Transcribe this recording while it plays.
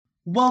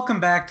Welcome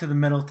back to the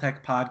Middle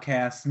Tech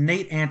Podcast.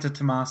 Nate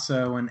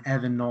Antetomaso and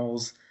Evan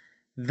Knowles.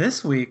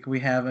 This week we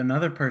have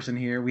another person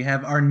here. We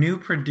have our new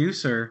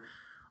producer,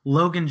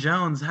 Logan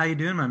Jones. How you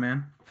doing, my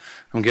man?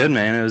 I'm good,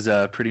 man. It was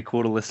pretty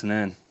cool to listen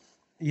in.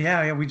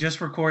 Yeah, we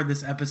just recorded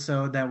this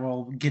episode that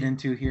we'll get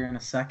into here in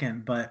a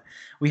second, but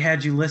we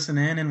had you listen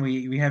in and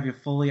we have you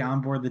fully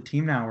on board the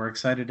team now. We're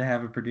excited to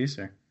have a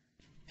producer.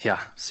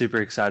 Yeah, super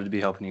excited to be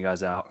helping you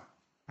guys out.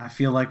 I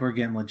feel like we're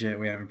getting legit.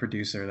 We have a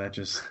producer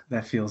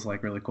that feels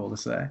like really cool to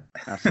say.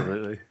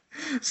 Absolutely.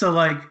 So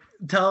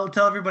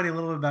tell everybody a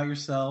little bit about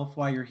yourself,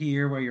 why you're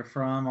here, where you're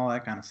from, all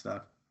that kind of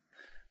stuff.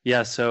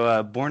 Yeah,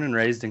 so born and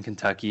raised in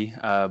Kentucky,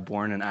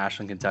 born in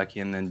Ashland,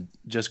 Kentucky, and then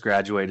just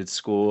graduated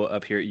school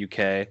up here at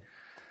UK.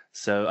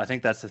 So I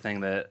think that's the thing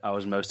that I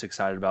was most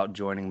excited about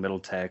joining Middle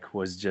Tech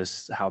was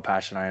just how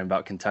passionate I am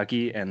about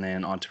Kentucky and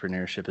then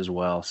entrepreneurship as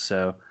well.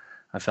 So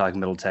I feel like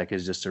Middle Tech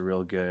is just a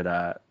real good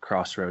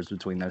crossroads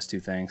between those two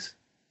things.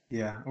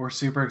 Yeah, we're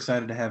super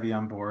excited to have you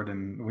on board,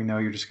 and we know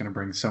you're just going to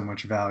bring so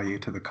much value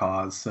to the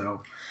cause.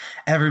 So,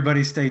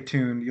 everybody stay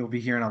tuned. You'll be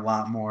hearing a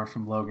lot more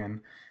from Logan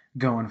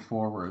going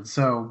forward.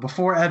 So,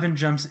 before Evan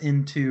jumps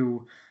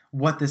into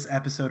what this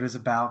episode is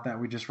about that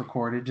we just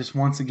recorded, just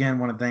once again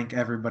want to thank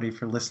everybody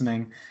for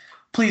listening.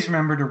 Please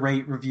remember to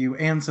rate, review,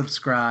 and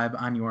subscribe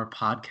on your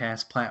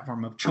podcast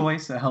platform of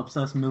choice. That helps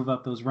us move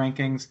up those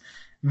rankings.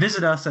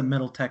 Visit us at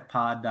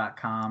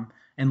middletechpod.com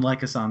and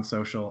like us on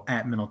social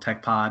at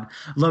middletechpod.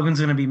 Logan's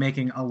going to be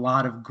making a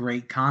lot of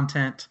great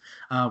content.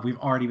 We've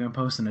already been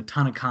posting a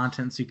ton of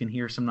content, so you can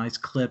hear some nice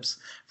clips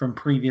from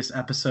previous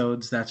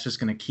episodes. That's just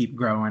going to keep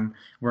growing.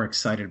 We're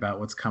excited about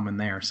what's coming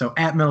there. So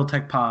at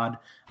middletechpod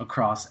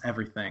across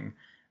everything.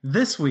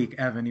 This week,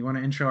 Evan, you want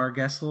to intro our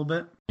guest a little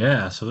bit?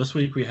 Yeah, so this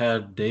week we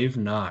had Dave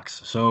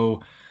Knox.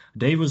 So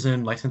Dave was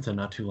in Lexington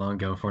not too long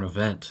ago for an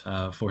event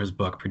for his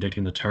book,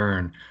 Predicting the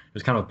Turn. It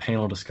was kind of a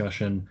panel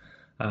discussion.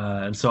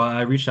 And so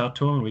I reached out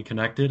to him and we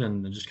connected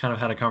and just kind of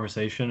had a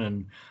conversation.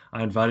 And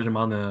I invited him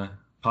on the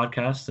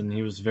podcast and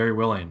he was very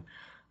willing.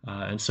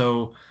 And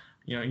so,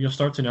 you'll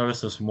start to notice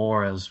this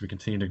more as we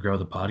continue to grow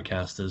the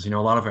podcast is, a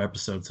lot of our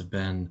episodes have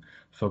been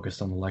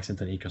focused on the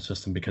Lexington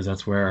ecosystem because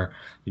that's where,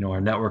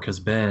 our network has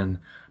been.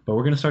 But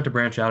we're going to start to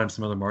branch out into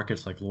some other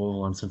markets like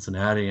Louisville and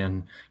Cincinnati.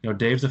 And,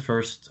 Dave's the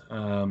first,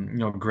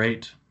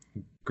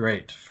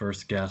 great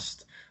first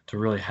guest to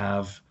really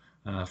have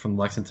from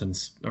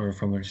Lexington's or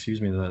from,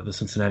 the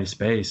Cincinnati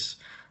space.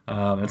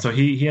 And so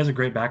he has a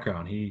great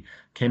background. He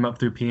came up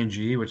through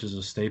P&G, which is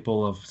a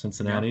staple of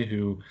Cincinnati,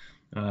 who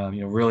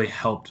really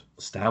helped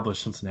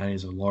establish Cincinnati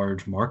as a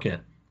large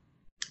market.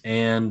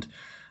 And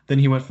then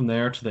he went from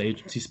there to the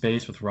agency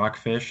space with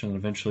Rockfish, and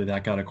eventually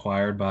that got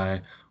acquired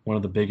by one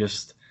of the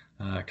biggest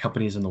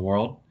companies in the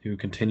world, who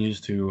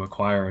continues to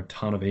acquire a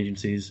ton of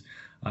agencies.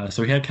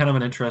 So he had kind of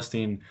an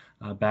interesting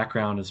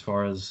background as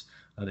far as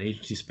the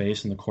agency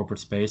space and the corporate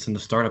space and the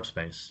startup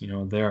space.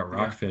 There at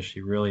Rockfish,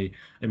 he really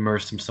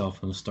immersed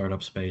himself in the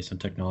startup space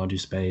and technology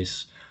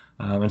space.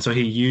 And so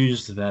he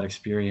used that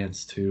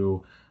experience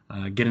to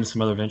get into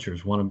some other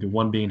ventures,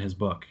 one being his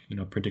book,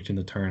 Predicting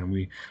the Turn.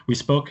 We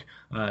spoke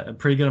a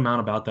pretty good amount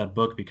about that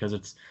book because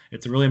it's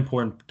a really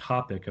important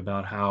topic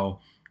about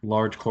how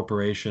large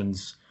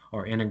corporations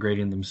are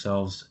integrating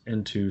themselves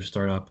into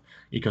startup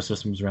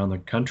ecosystems around the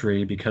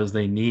country because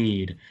they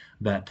need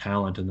that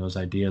talent and those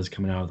ideas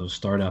coming out of those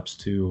startups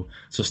to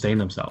sustain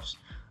themselves.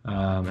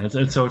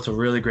 And so it's a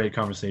really great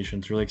conversation.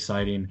 It's really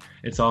exciting.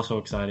 It's also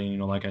exciting,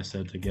 like I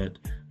said, to get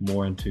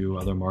more into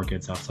other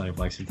markets outside of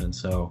Lexington.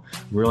 So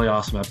really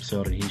awesome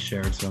episode, and he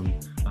shared some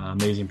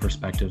amazing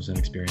perspectives and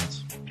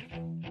experience.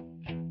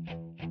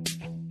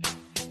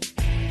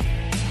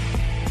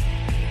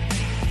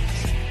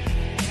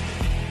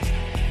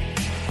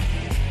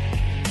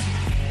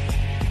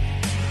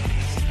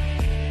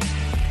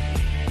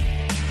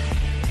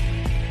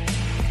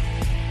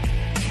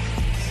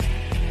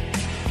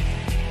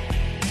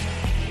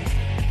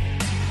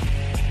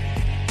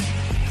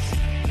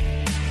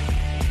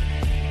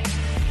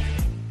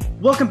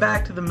 Welcome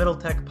back to the Middle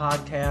Tech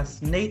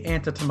Podcast. Nate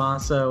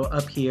Antetomaso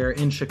up here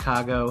in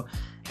Chicago.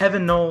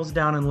 Evan Knowles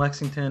down in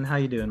Lexington. How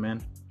you doing,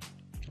 man?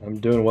 I'm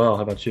doing well.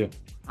 How about you?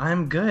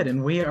 I'm good,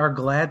 and we are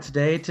glad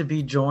today to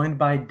be joined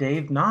by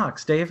Dave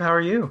Knox. Dave, how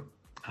are you?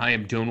 I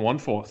am doing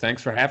wonderful.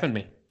 Thanks for having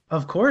me.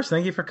 Of course.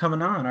 Thank you for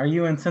coming on. Are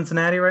you in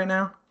Cincinnati right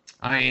now?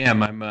 I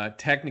am. I'm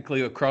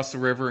technically across the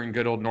river in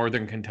good old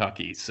northern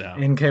Kentucky. So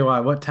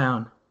NKY, what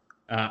town?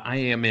 I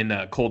am in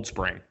Cold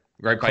Spring,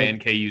 right by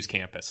NKU's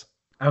campus.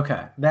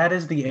 Okay, that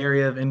is the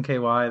area of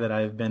NKY that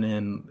I've been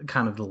in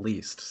kind of the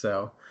least.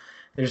 So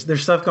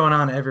there's stuff going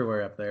on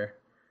everywhere up there.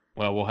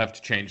 Well, we'll have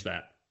to change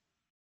that.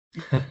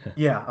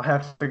 Yeah, I'll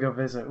have to go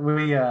visit.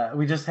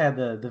 We just had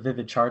the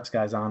Vivid Charts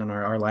guys on in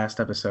our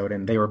last episode,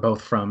 and they were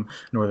both from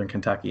Northern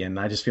Kentucky, and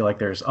I just feel like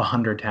there's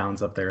 100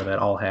 towns up there that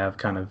all have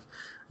kind of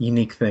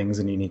unique things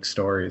and unique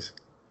stories.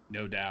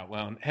 No doubt.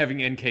 Well, having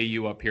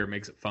NKU up here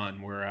makes it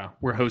fun.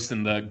 We're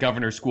hosting the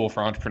Governor's School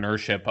for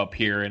Entrepreneurship up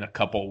here in a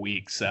couple of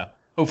weeks.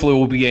 Hopefully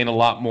we'll be getting a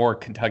lot more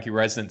Kentucky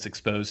residents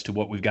exposed to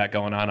what we've got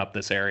going on up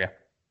this area.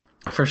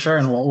 For sure,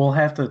 and we'll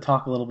have to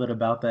talk a little bit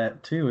about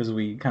that too as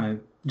we kind of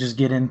just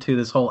get into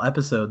this whole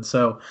episode.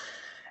 So,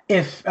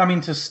 if I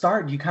mean to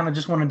start, you kind of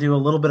just want to do a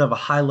little bit of a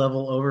high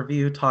level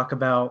overview, talk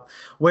about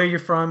where you're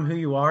from, who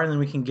you are, and then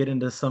we can get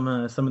into some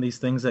of these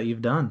things that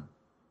you've done.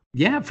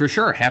 Yeah, for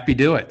sure. Happy to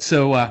do it.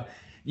 So,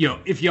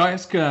 if you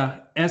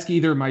ask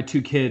either of my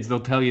two kids, they'll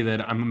tell you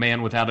that I'm a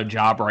man without a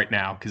job right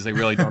now because they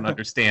really don't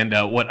understand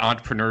what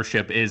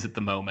entrepreneurship is at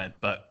the moment.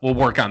 But we'll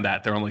work on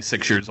that. They're only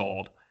 6 years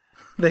old.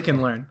 They can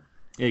learn.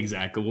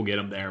 Exactly, we'll get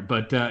them there.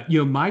 But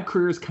my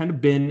career has kind of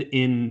been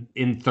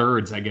in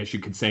thirds, I guess you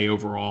could say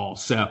overall.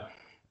 So,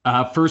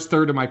 first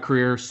third of my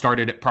career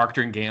started at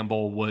Procter and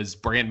Gamble, was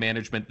brand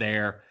management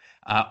there.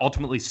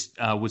 Ultimately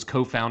was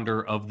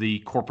co-founder of the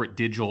corporate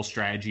digital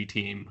strategy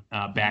team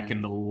back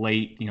in the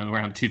late,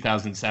 around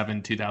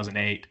 2007,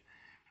 2008,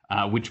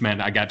 which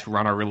meant I got to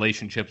run our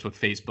relationships with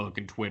Facebook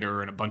and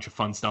Twitter and a bunch of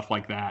fun stuff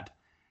like that.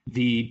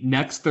 The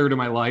next third of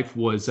my life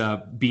was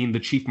being the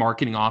chief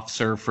marketing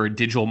officer for a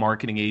digital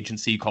marketing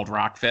agency called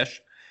Rockfish.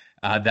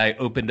 That I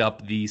opened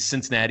up the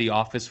Cincinnati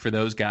office for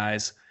those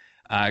guys,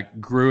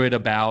 grew it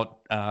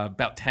about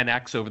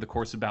 10x over the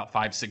course of about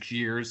 5-6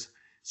 years.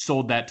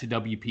 Sold that to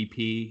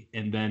WPP,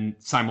 and then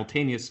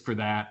simultaneous for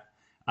that,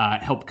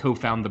 helped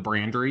co-found the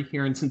Brandery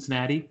here in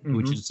Cincinnati,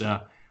 which is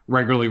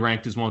regularly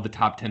ranked as one of the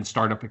top 10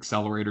 startup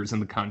accelerators in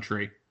the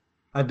country.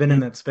 I've been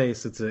in that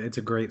space. It's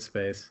a great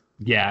space.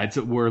 Yeah,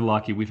 we're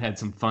lucky. We've had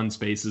some fun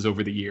spaces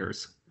over the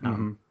years.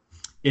 And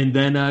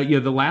then,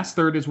 the last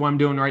third is what I'm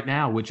doing right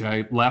now, which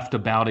I left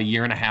about a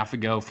year and a half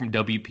ago from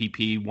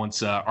WPP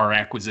once our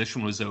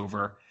acquisition was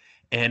over.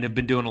 And have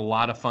been doing a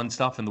lot of fun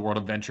stuff in the world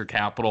of venture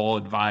capital,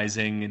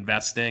 advising,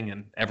 investing,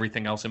 and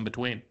everything else in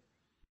between.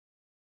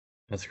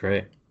 That's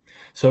great.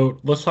 So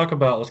let's kind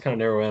of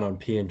narrow in on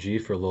P&G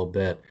for a little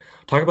bit.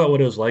 Talk about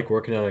what it was like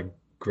working at a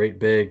great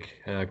big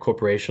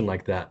corporation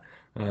like that.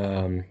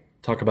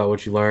 Talk about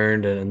what you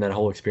learned and that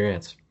whole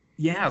experience.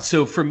 Yeah,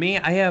 so for me,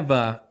 I have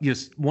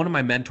one of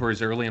my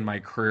mentors early in my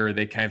career.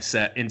 They kind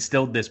of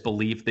instilled this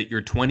belief that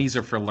your 20s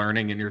are for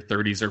learning and your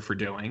 30s are for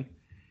doing.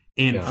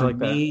 And for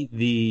me,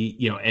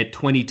 at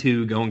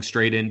 22, going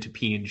straight into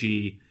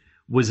P&G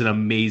was an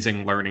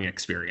amazing learning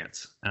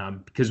experience.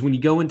 Because when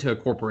you go into a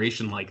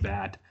corporation like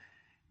that,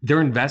 they're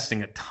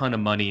investing a ton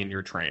of money in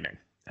your training.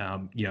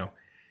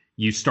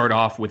 You start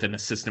off with an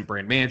assistant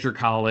brand manager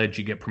college,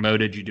 you get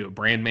promoted, you do a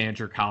brand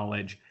manager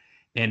college,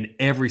 and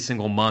every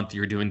single month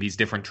you're doing these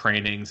different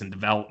trainings and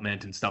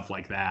development and stuff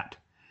like that.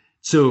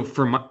 So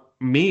for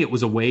me, it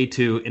was a way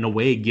to, in a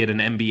way, get an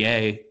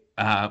MBA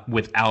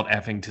without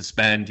having to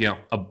spend,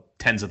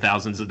 tens of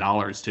thousands of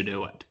dollars to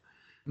do it.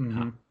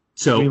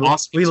 So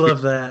we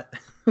love that.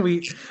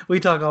 We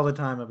talk all the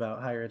time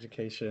about higher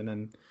education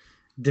and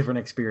different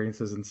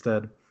experiences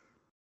instead.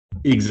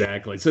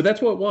 Exactly. So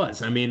that's what it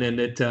was. I mean, and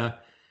it,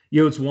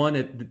 it's one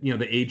at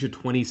the age of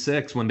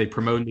 26 when they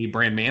promoted me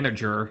brand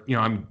manager.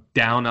 I'm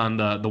down on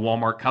the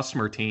Walmart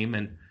customer team,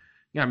 and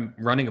I'm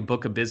running a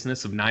book of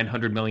business of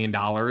 $900 million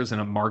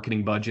and a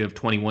marketing budget of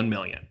 $21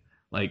 million.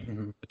 Like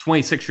a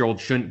 26-year-old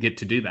shouldn't get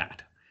to do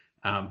that.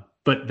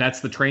 But that's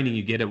the training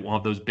you get at one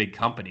of those big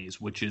companies,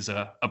 which is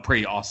a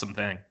pretty awesome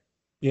thing.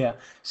 Yeah.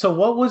 So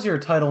what was your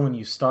title when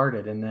you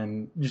started? And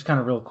then just kind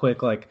of real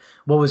quick, like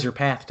what was your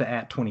path to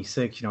at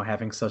 26,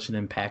 having such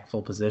an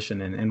impactful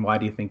position, and why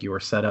do you think you were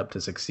set up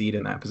to succeed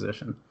in that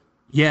position?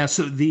 Yeah.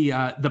 So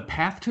the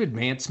path to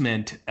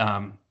advancement,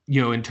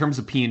 in terms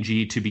of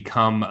P&G to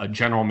become a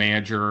general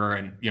manager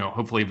and,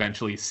 hopefully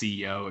eventually a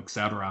CEO, et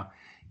cetera,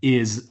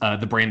 is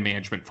the brand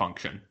management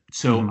function.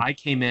 So I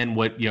came in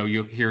what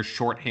you'll hear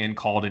shorthand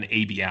called an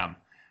ABM,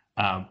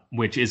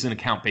 which is an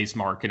account-based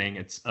marketing.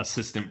 It's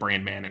assistant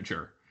brand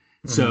manager.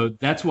 So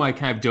that's why I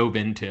kind of dove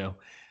into.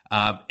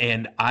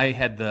 And I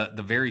had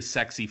the very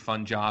sexy,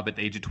 fun job at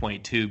the age of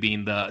 22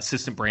 being the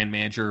assistant brand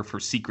manager for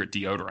Secret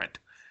deodorant.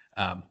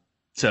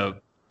 So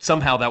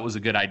somehow that was a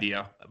good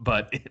idea,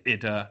 but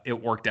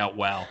it worked out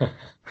well.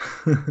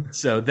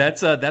 So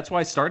that's why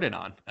I started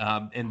on.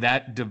 And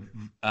that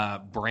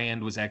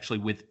brand was actually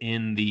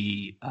within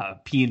the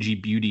P&G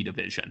Beauty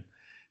division.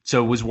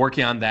 So was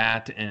working on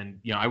that, and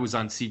I was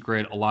on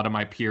Secret. A lot of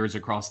my peers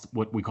across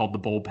what we called the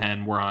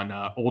bullpen were on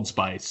Old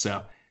Spice,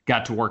 so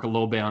got to work a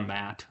little bit on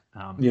that.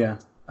 Yeah,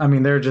 I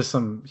mean there are just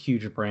some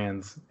huge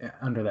brands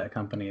under that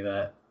company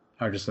that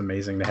are just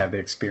amazing to have the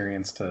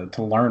experience to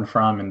learn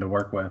from and to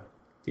work with.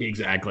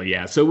 Exactly,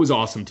 yeah. So it was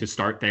awesome to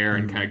start there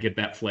and kind of get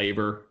that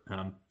flavor.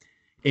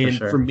 And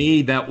for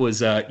me, that was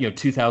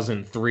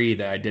 2003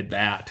 that I did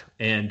that,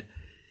 and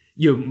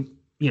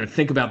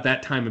think about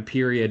that time and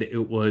period.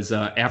 It was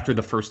after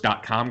the first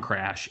 .com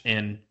crash,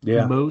 and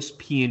most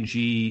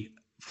P&G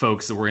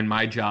folks that were in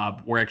my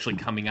job were actually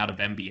coming out of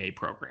MBA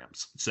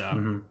programs.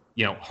 So,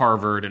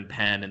 Harvard and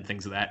Penn and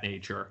things of that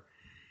nature.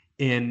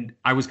 And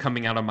I was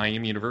coming out of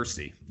Miami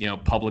University,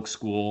 public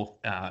school,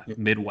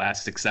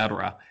 Midwest, et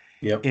cetera.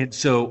 Yep. And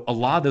so a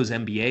lot of those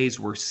MBAs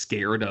were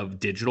scared of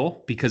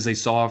digital because they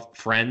saw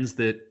friends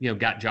that,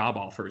 got job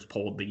offers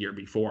pulled the year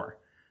before.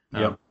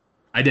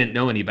 I didn't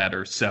know any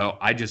better, so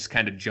I just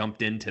kind of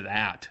jumped into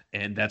that,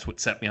 and that's what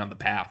set me on the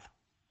path.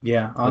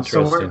 Yeah.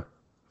 Interesting.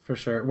 For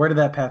sure. Where did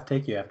that path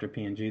take you after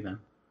P&G then?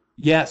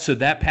 Yeah, so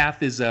that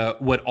path is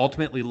what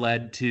ultimately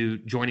led to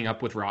joining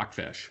up with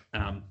Rockfish.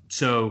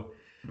 So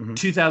Mm-hmm.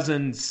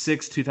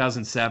 2006,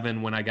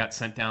 2007, when I got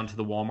sent down to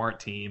the Walmart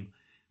team,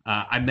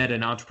 I met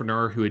an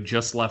entrepreneur who had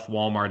just left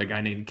Walmart, a guy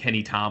named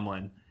Kenny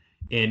Tomlin.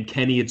 And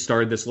Kenny had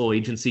started this little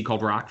agency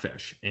called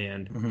Rockfish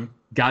and Mm-hmm.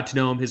 got to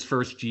know him his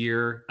first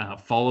year,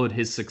 followed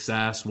his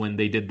success when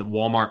they did the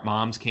Walmart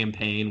Moms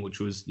campaign, which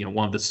was,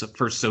 one of the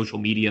first social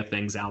media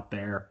things out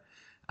there.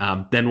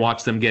 Then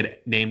watched them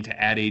get named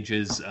to Ad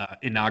Age's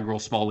inaugural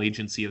Small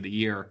Agency of the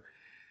Year.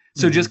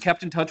 So Mm-hmm. just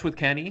kept in touch with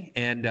Kenny,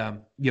 and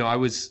I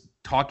was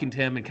talking to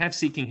him and kind of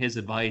seeking his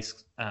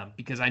advice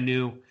because I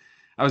knew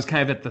I was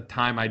kind of at the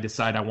time I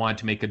decided I wanted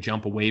to make a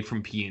jump away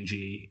from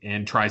P&G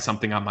and try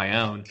something on my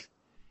own.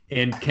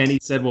 And Kenny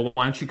said, "Well,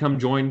 why don't you come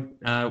join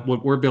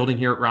what we're building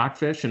here at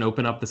Rockfish and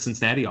open up the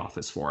Cincinnati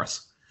office for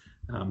us?"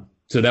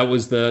 So that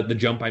was the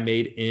jump I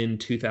made in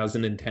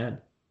 2010.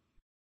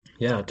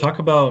 Yeah, talk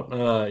about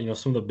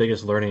some of the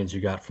biggest learnings you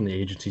got from the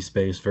agency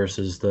space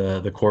versus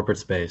the corporate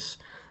space.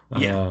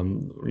 Yeah.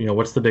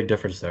 What's the big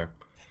difference there?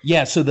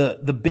 Yeah, so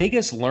the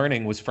biggest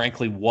learning was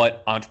frankly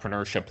what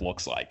entrepreneurship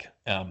looks like.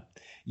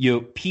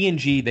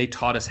 P&G, they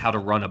taught us how to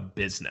run a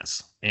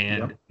business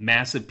and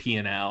massive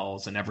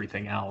P&Ls and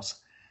everything else.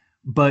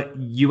 But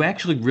you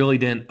actually really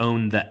didn't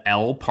own the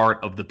L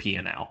part of the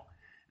P&L.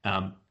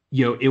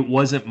 It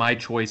wasn't my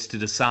choice to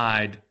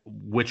decide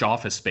which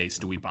office space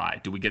do we buy.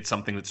 Do we get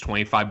something that's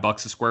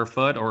 $25 a square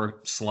foot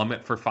or slum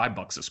it for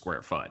 $5 a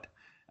square foot?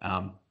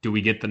 Do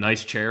we get the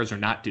nice chairs or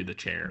not do the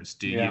chairs?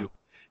 Do you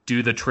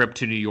do the trip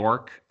to New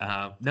York?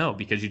 No,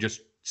 because you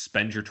just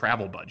spend your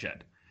travel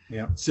budget.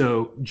 Yeah.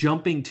 So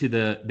jumping to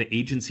the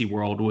agency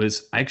world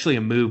was actually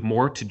a move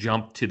more to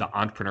jump to the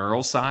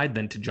entrepreneurial side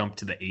than to jump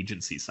to the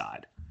agency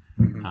side.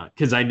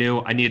 Because I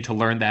knew I needed to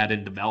learn that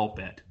and develop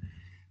it.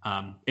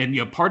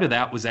 And part of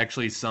that was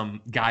actually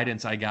some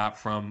guidance I got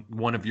from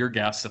one of your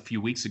guests a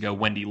few weeks ago,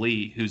 Wendy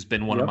Lee, who's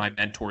been one of my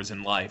mentors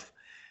in life.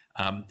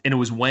 And it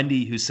was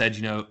Wendy who said,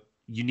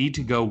 you need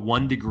to go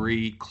 1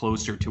 degree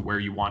closer to where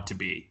you want to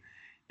be.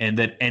 And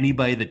that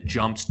anybody that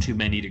jumps too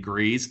many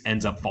degrees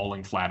ends up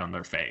falling flat on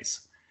their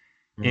face.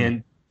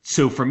 And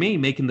so for me,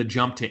 making the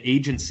jump to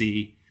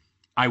agency,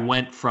 I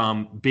went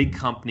from big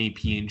company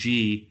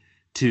P&G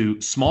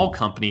to small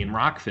company in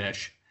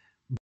Rockfish,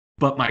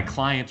 but my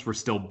clients were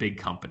still big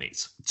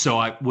companies. So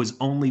I was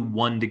only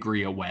 1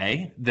 degree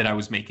away that I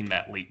was making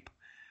that leap.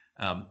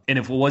 And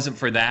if it wasn't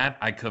for that,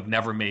 I could have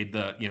never made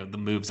the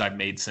moves I've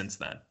made since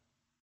then.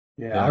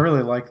 Yeah, I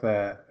really like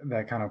that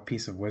kind of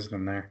piece of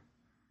wisdom there.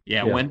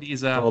 Yeah, Wendy's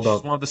she's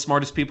one of the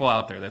smartest people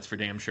out there. That's for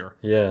damn sure.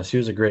 Yeah, she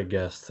was a great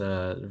guest.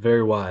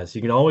 Very wise.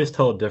 You can always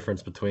tell a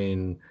difference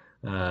between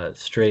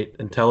straight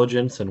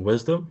intelligence and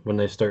wisdom when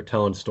they start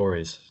telling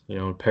stories.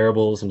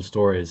 Parables and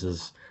stories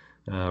is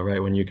right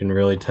when you can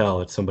really tell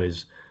that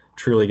somebody's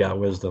truly got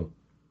wisdom.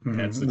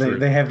 That's the truth. truth.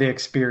 They have the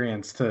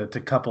experience to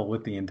couple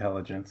with the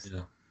intelligence.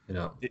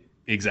 Yeah.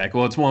 Exactly.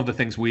 Well, it's one of the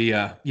things we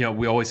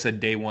always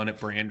said day one at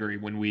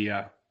Brandery when we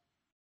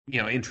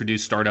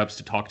introduced startups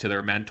to talk to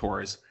their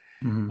mentors.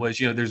 Was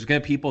there's going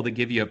to be people that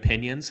give you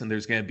opinions and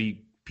there's going to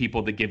be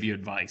people that give you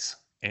advice,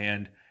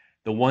 and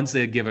the ones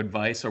that give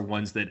advice are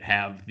ones that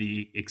have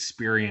the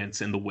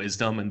experience and the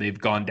wisdom and they've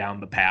gone down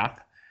the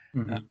path.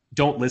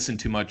 Don't listen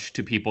too much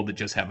to people that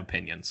just have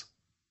opinions.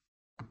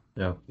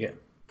 Yeah,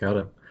 got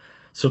it.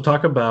 So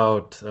talk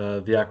about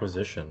the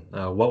acquisition.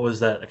 What was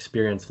that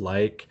experience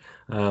like?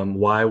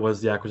 Why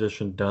was the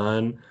acquisition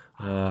done?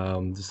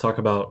 Just talk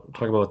about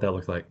what that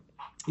looked like.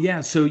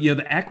 Yeah, so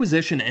the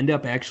acquisition ended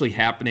up actually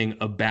happening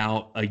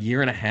about 1.5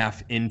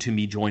 years into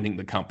me joining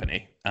the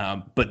company.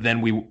 But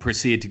then we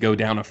proceeded to go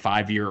down a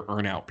 5-year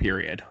earnout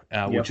period,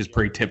 which is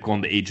pretty typical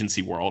in the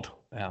agency world.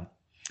 And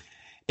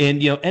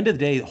end of the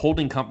day,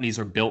 holding companies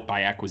are built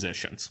by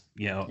acquisitions.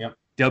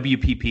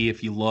 WPP,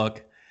 if you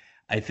look,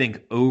 I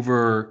think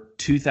over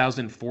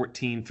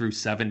 2014 through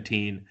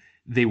 17,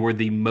 they were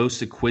the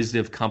most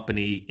acquisitive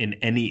company in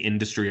any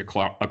industry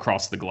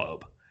across the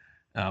globe.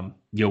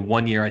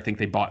 1 year, I think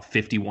they bought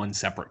 51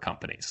 separate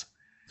companies.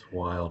 It's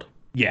wild.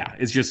 Yeah,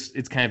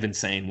 it's kind of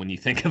insane when you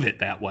think of it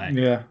that way.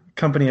 Yeah,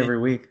 company every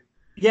week.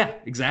 Yeah,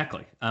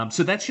 exactly.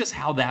 So that's just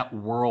how that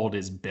world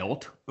is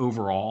built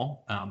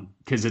overall,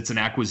 because it's an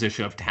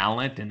acquisition of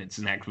talent and it's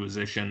an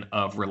acquisition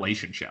of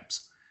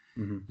relationships.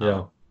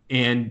 Yeah.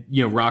 And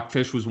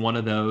Rockfish was one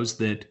of those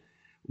that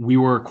we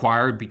were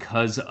acquired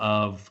because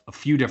of a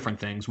few different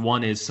things.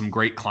 One is some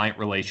great client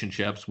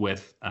relationships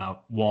with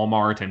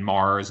Walmart and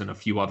Mars and a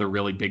few other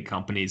really big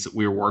companies that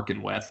we were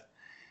working with.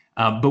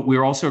 But we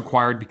were also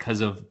acquired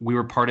because we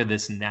were part of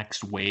this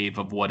next wave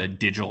of what a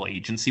digital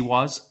agency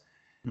was.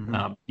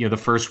 The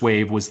first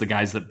wave was the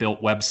guys that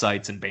built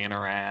websites and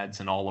banner ads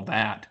and all of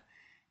that.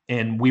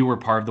 And we were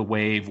part of the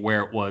wave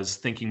where it was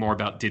thinking more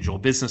about digital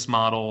business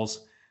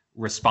models,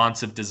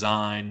 responsive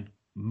design,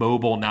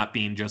 mobile not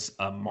being just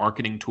a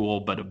marketing tool,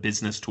 but a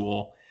business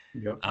tool.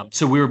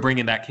 So we were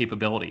bringing that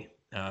capability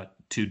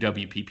to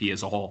WPP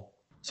as a whole.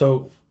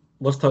 So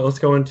let's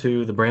go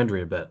into the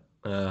Brandery a bit.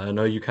 I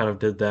know you kind of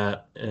did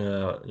that,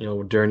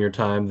 during your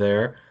time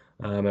there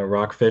at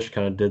Rockfish,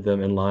 kind of did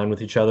them in line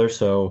with each other.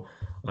 So,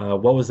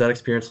 what was that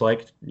experience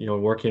like,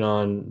 working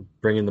on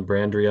bringing the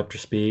Brandery up to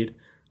speed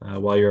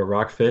while you're at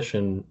Rockfish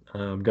and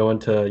go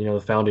into,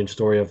 the founding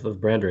story of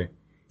Brandery?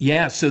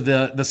 Yeah, so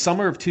the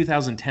summer of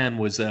 2010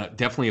 was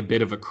definitely a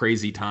bit of a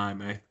crazy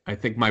time. I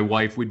think my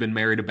wife, we'd been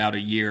married about a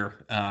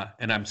year,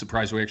 and I'm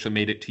surprised we actually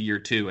made it to year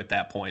two at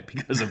that point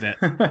because of it.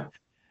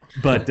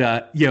 But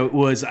it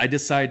was, I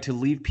decided to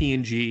leave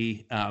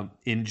P&G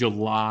in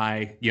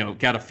July.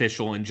 Got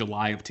official in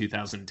July of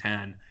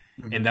 2010,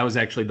 and that was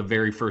actually the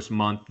very first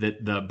month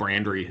that the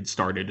Brandery had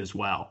started as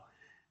well.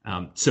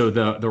 So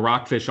the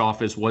Rockfish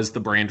office was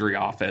the Brandery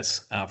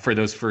office for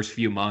those first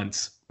few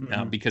months.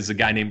 Because a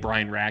guy named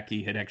Brian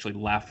Racky had actually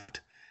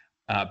left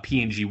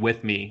P&G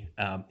with me.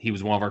 He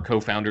was one of our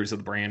co-founders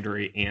of the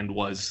Brandery and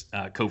was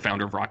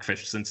co-founder of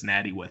Rockfish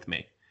Cincinnati with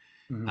me.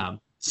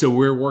 So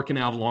we're working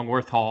out of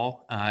Longworth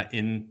Hall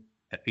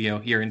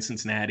here in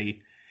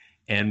Cincinnati,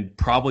 and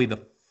probably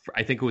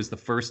I think it was the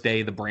first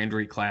day the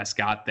Brandery class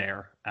got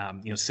there.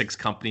 6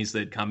 companies that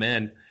had come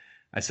in.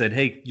 I said,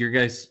 "Hey, you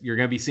guys, you're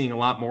going to be seeing a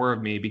lot more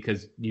of me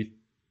because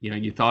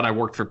you thought I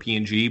worked for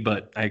P&G,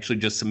 but I actually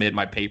just submitted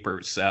my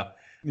papers. So."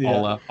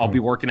 Yeah. I'll be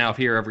working out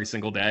here every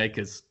single day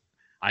because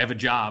I have a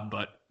job,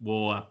 but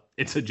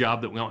it's a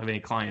job that we don't have any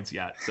clients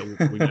yet, so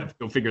we have to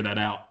go figure that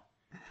out.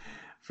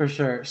 For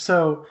sure.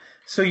 So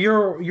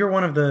you're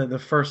one of the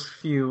first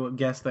few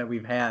guests that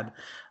we've had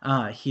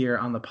here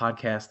on the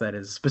podcast that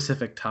is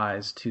specific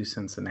ties to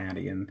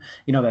Cincinnati, and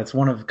that's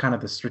one of kind of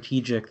the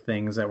strategic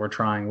things that we're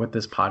trying with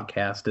this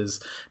podcast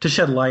is to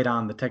shed light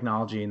on the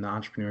technology and the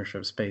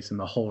entrepreneurship space in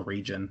the whole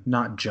region,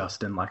 not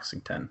just in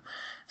Lexington.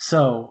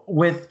 So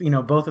with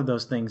both of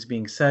those things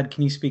being said,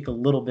 can you speak a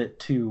little bit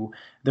to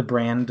the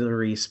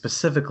Brandery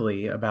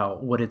specifically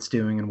about what it's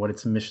doing and what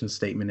its mission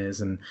statement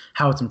is and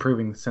how it's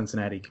improving the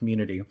Cincinnati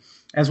community,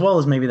 as well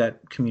as maybe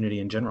that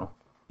community in general?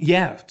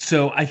 Yeah,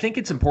 so I think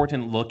it's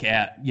important to look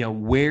at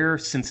where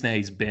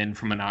Cincinnati's been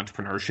from an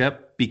entrepreneurship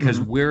because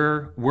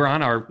we're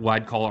on what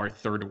I'd call our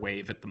third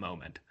wave at the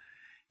moment.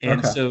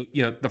 And so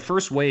the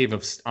first wave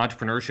of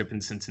entrepreneurship in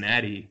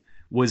Cincinnati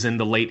was in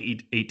the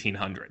late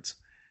 1800s.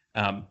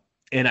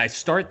 And I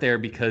start there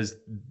because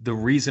the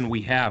reason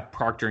we have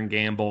Procter &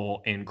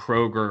 Gamble and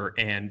Kroger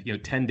and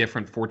 10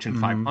 different Fortune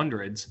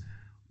 500s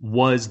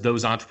was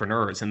those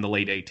entrepreneurs in the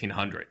late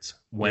 1800s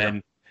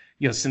when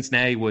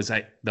Cincinnati was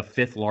the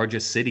 5th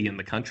largest city in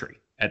the country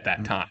at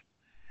that time.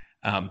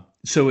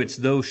 So it's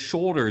those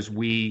shoulders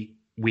we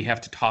have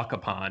to talk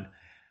upon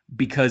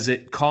because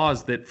it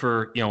caused that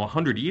for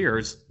 100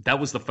 years that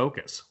was the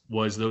focus,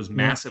 was those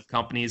massive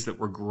companies that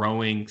were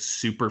growing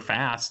super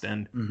fast.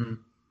 And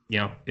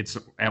it's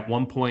at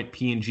one point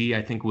P&G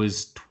I think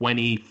was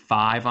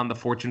 25 on the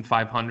Fortune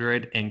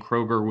 500 and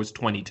Kroger was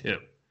 22.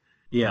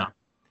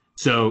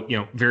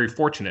 So very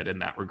fortunate in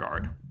that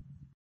regard.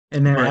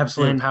 And they're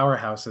absolute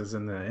powerhouses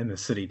in the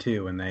city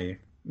too, and they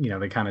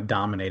kind of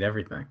dominate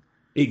everything.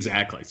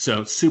 Exactly.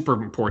 So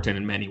super important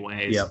in many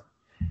ways.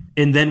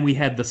 And then we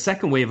had the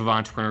second wave of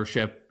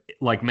entrepreneurship,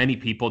 like many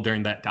people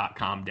during that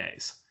 .com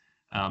days.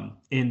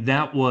 And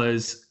that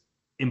was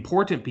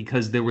important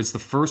because there was the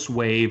first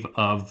wave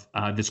of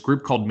this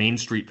group called Main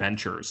Street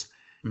Ventures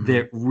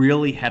that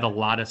really had a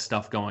lot of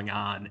stuff going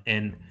on.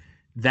 And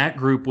that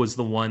group was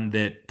the one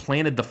that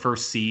planted the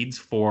first seeds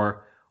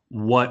for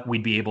what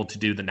we'd be able to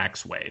do the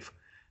next wave.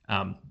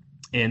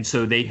 And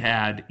so they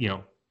had,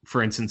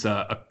 for instance,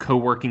 a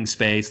co-working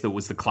space that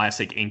was the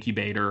classic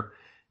incubator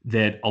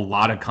that a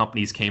lot of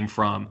companies came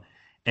from.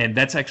 And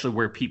that's actually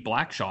where Pete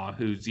Blackshaw,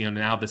 who's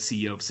now the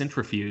CEO of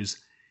Centrifuge,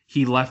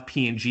 he left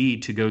P&G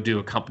to go do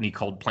a company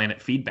called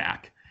Planet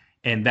Feedback.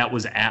 And that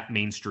was at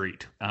Main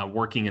Street,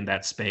 working in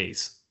that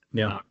space.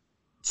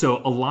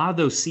 So a lot of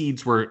those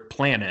seeds were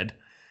planted.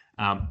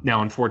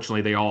 Now,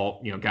 unfortunately, they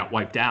all got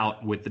wiped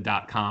out with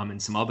the .com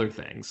and some other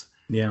things.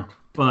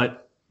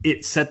 But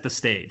it set the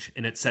stage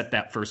and it set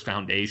that first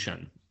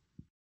foundation.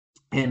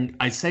 And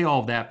I say all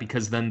of that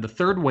because then the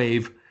third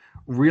wave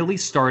really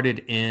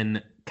started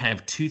in kind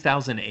of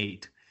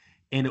 2008.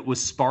 And it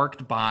was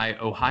sparked by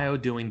Ohio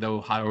doing the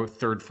Ohio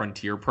Third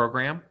Frontier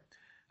program,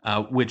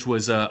 which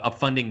was a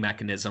funding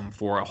mechanism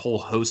for a whole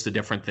host of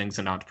different things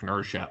in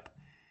entrepreneurship.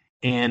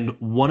 And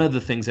one of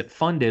the things it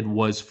funded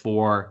was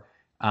for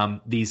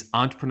these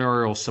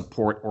entrepreneurial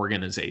support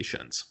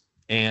organizations.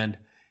 And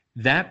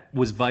that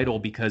was vital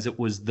because it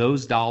was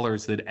those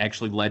dollars that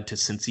actually led to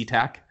Cincy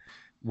Tech,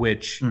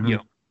 which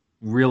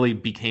really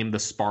became the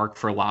spark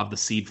for a lot of the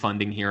seed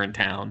funding here in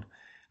town.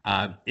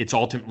 It's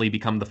ultimately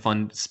become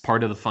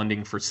part of the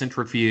funding for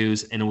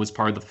Centrifuge, and it was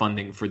part of the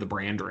funding for the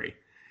Brandery.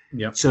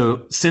 So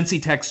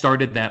Cincy Tech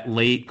started that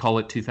late, call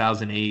it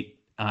 2008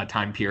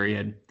 time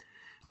period.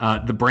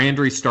 The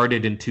Brandery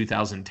started in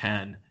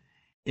 2010.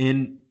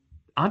 And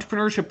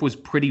entrepreneurship was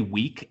pretty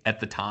weak at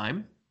the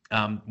time.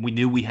 We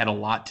knew we had a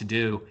lot to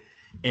do.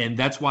 And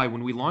that's why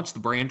when we launched the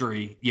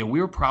Brandery,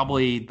 we were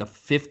probably the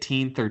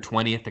 15th or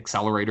 20th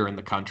accelerator in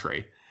the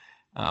country.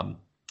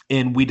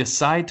 And we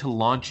decided to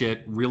launch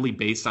it really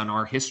based on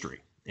our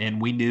history.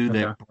 And we knew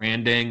that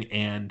branding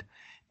and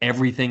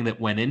everything that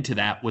went into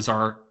that was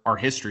our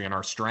history and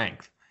our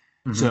strength.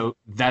 Mm-hmm. So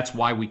that's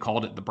why we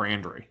called it the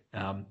Brandery.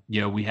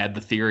 We had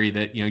the theory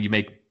that, you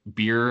make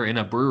beer in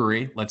a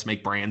brewery, let's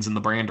make brands in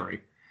the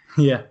Brandery.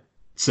 Yeah.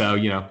 So,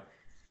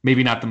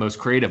 maybe not the most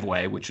creative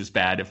way, which is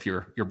bad if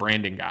you're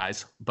branding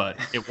guys, but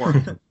it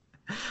worked.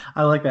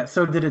 I like that.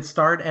 So did it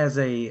start as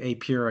a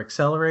pure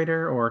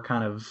accelerator, or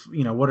kind of,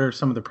 what are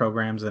some of the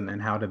programs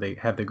and how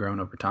have they grown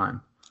over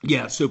time?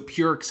 Yeah, so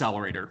pure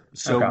accelerator.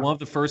 So one of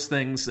the first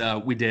things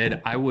we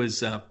did, I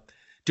was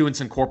doing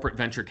some corporate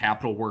venture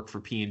capital work for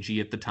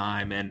P&G at the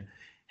time, and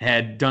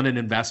had done an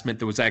investment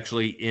that was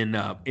actually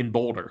in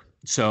Boulder.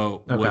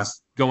 So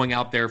was going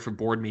out there for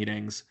board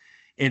meetings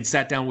and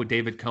sat down with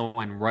David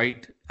Cohen,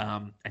 right?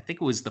 I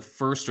think it was the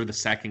first or the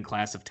second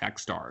class of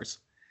Techstars,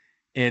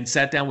 and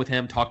sat down with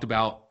him, talked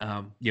about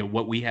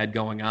what we had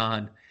going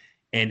on,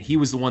 and he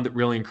was the one that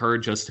really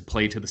encouraged us to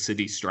play to the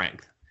city's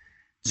strength.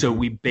 So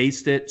we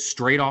based it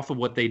straight off of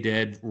what they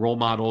did, role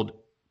modeled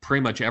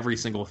pretty much every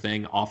single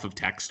thing off of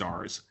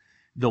Techstars.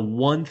 The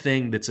one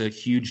thing that's a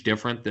huge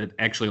difference that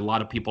actually a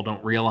lot of people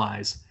don't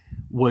realize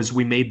was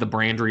we made the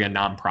Brandery a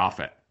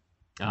nonprofit.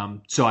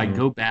 So I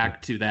go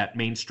back to that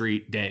Main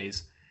Street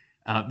days.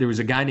 There was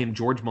a guy named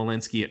George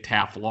Malinsky at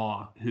Taft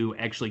Law who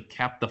actually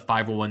kept the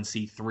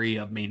 501c3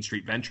 of Main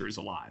Street Ventures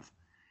alive.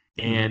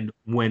 And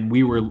when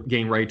we were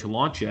getting ready to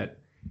launch it,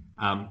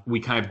 we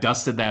kind of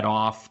dusted that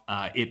off.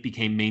 It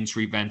became Main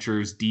Street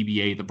Ventures,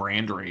 DBA, the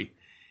Brandery.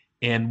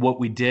 And what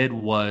we did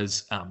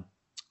was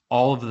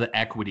all of the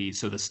equity,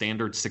 so the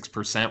standard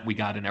 6% we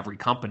got in every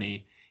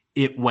company,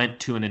 it went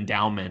to an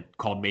endowment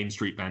called Main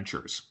Street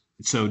Ventures.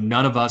 So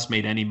none of us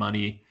made any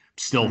money,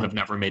 still have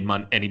never made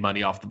any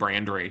money off the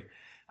Brandery.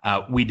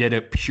 We did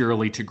it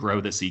purely to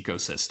grow this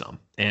ecosystem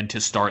and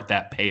to start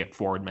that pay it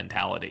forward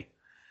mentality.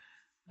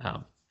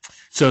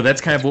 So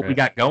that's kind of what we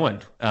got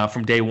going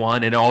from day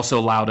one. And it also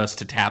allowed us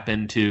to tap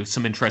into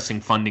some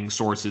interesting funding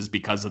sources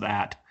because of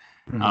that,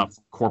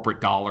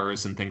 corporate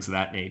dollars and things of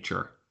that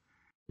nature.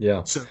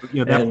 Yeah. So,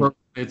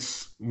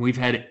 we've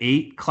had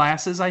 8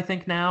 classes, I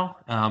think now,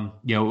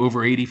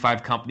 over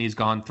 85 companies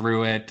gone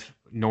through it,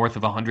 north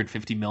of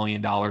 $150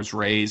 million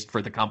raised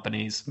for the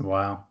companies.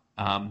 Wow.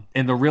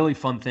 And the really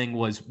fun thing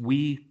was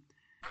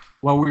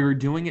while we were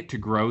doing it to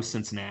grow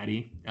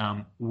Cincinnati,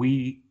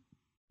 we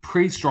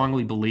pretty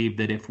strongly believed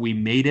that if we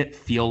made it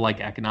feel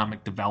like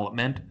economic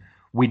development,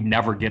 we'd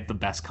never get the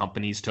best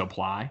companies to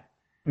apply.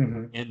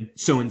 Mm-hmm. And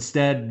so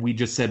instead, we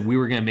just said we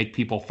were going to make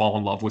people fall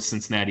in love with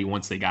Cincinnati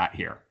once they got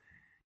here.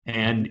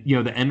 And,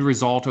 the end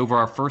result over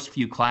our first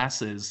few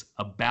classes,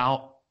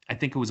 I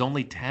think it was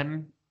only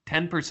 10%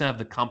 of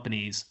the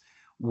companies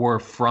were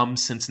from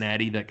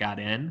Cincinnati that got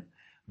in,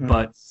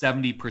 but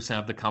 70%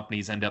 of the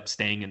companies end up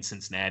staying in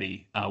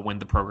Cincinnati when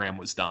the program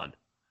was done.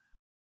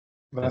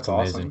 That's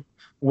awesome.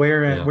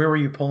 Where were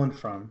you pulling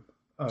from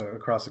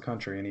across the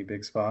country? Any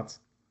big spots?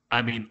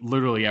 I mean,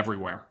 literally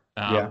everywhere.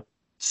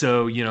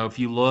 So, if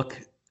you look,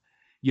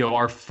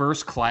 our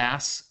first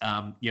class,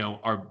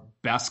 our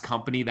best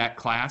company that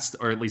class,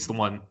 or at least the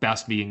one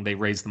best being they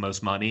raised the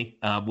most money,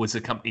 was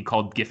a company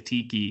called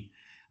Giftiki.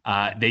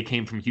 They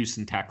came from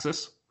Houston,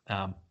 Texas.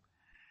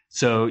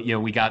 So,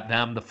 we got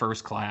them the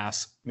first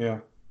class. Yeah.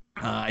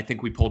 I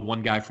think we pulled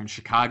one guy from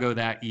Chicago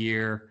that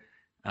year,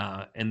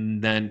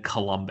 and then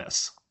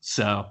Columbus.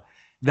 So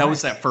that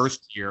was that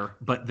first year.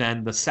 But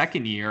then the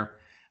second year,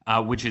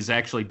 which has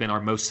actually been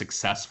our most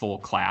successful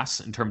class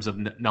in terms of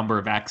number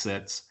of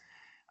exits,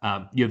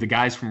 the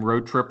guys from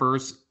Road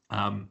Trippers.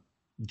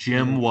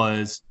 Jim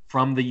was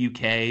from the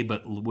UK,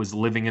 but was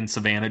living in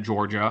Savannah,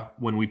 Georgia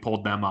when we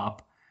pulled them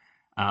up.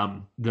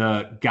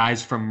 The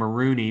guys from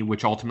Marooney,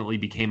 which ultimately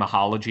became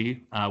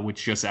Ahology,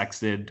 which just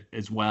exited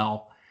as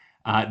well.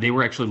 They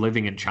were actually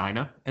living in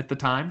China at the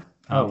time.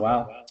 Oh,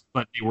 wow.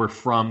 But they were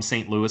from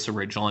St. Louis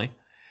originally.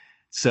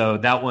 So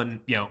that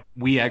one,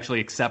 we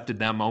actually accepted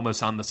them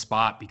almost on the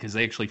spot because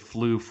they actually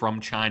flew from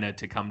China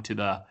to come to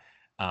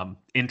the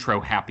intro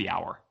happy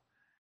hour.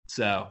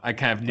 So I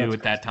kind of knew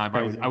at that time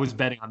I was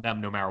betting on them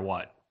no matter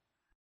what.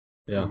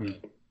 Yeah,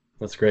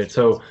 that's great.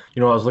 So, I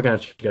was looking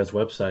at you guys'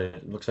 website.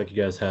 It looks like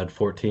you guys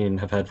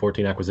have had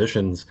 14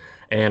 acquisitions.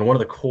 And one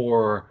of the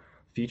core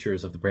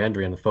features of the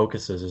Brandery and the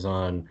focuses is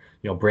on,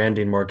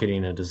 branding,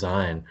 marketing, and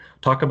design.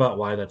 Talk about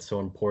why that's so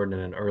important in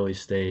an early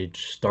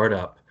stage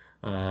startup,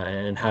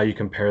 and how you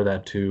compare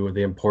that to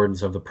the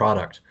importance of the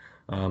product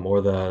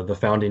or the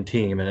founding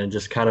team, and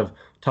just kind of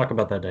talk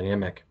about that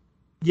dynamic.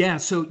 Yeah.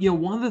 So,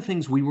 one of the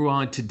things we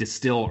wanted to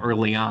distill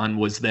early on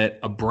was that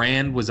a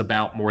brand was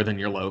about more than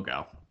your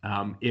logo.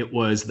 It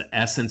was the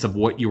essence of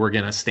what you were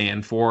going to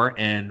stand for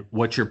and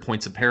what your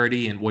points of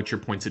parity and what your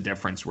points of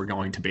difference were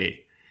going to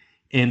be.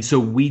 And so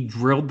we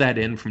drilled that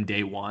in from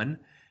day one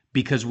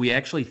because we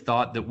actually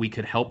thought that we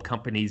could help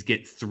companies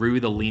get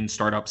through the lean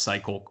startup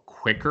cycle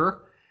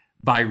quicker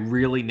by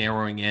really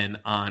narrowing in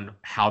on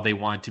how they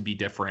want to be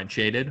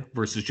differentiated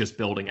versus just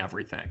building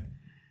everything.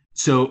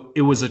 So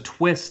it was a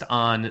twist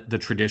on the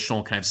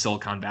traditional kind of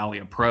Silicon Valley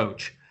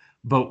approach,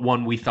 but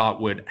one we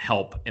thought would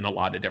help in a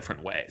lot of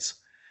different ways.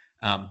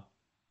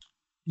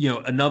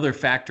 Another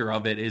factor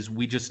of it is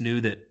we just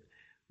knew that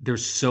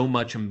there's so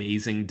much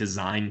amazing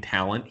design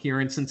talent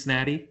here in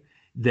Cincinnati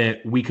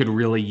that we could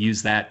really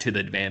use that to the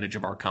advantage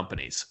of our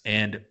companies.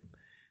 And,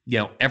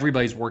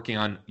 everybody's working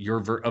on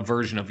a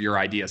version of your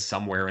idea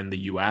somewhere in the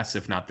US,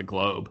 if not the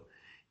globe.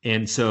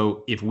 And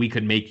so if we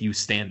could make you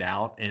stand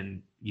out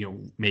and,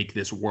 make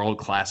this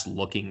world-class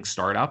looking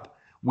startup,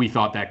 we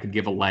thought that could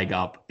give a leg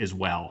up as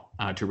well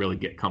to really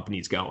get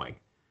companies going.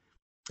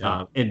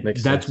 And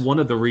that's sense. One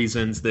of the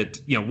reasons that,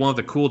 one of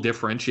the cool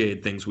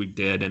differentiated things we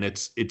did, and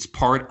it's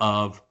part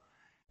of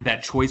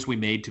that choice we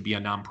made to be a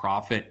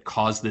nonprofit,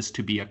 caused this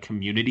to be a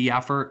community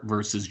effort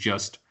versus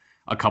just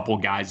a couple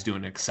guys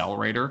doing an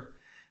accelerator,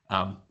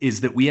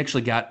 is that we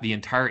actually got the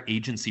entire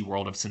agency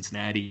world of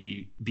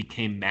Cincinnati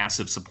became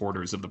massive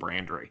supporters of the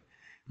Brandery.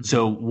 Mm-hmm.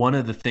 So one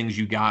of the things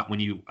you got when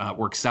you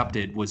were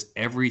accepted was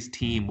every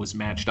team was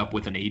matched up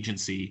with an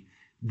agency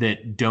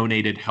that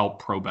donated help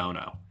pro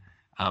bono.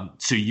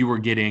 So you were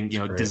getting,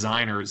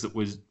 designers that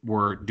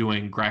were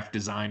doing graphic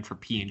design for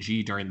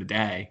P&G during the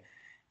day,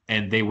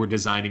 and they were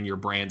designing your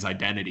brand's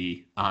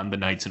identity on the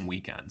nights and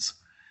weekends,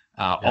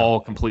 all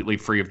completely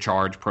free of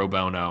charge, pro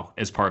bono,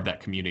 as part of that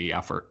community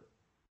effort.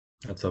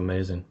 That's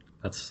amazing.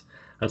 That's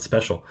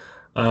special.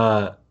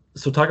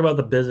 So talk about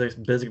the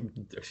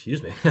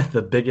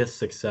the biggest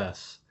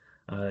success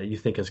you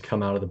think has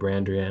come out of the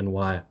Brandery and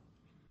why.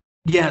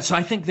 Yeah, so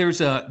I think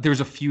there's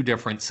a few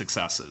different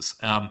successes.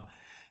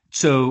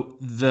 So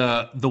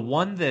the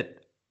one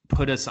that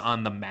put us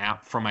on the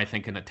map from, I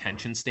think, an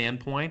attention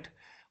standpoint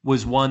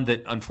was one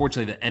that,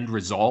 unfortunately, the end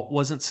result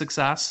wasn't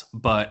success,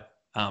 but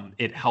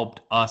it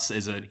helped us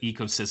as an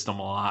ecosystem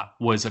a lot,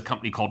 was a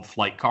company called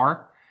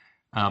Flightcar.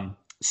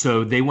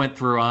 So they went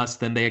through us,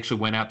 then they actually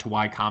went out to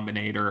Y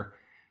Combinator,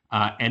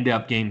 ended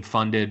up getting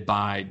funded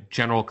by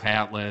General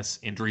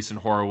Catalyst, Andreessen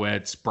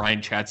Horowitz,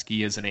 Brian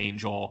Chesky as an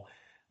angel.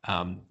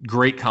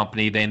 Great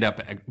company. They end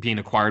up being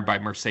acquired by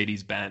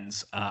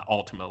Mercedes-Benz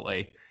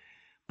ultimately.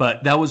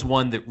 But that was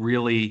one that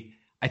really,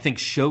 I think,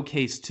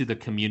 showcased to the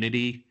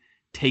community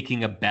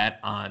taking a bet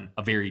on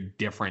a very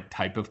different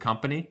type of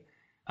company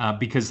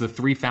because the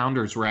three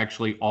founders were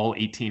actually all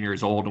 18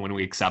 years old when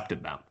we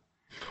accepted them.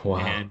 Wow.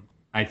 And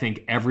I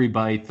think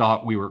everybody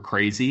thought we were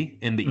crazy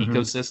in the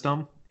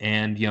ecosystem.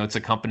 And, it's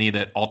a company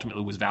that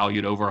ultimately was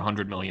valued over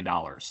 $100 million.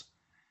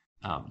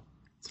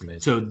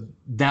 So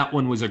that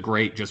one was a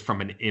great, just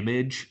from an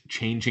image,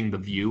 changing the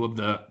view of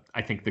the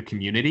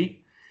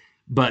community.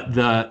 But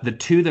the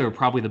two that are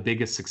probably the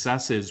biggest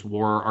successes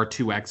were our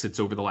two exits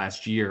over the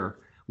last year,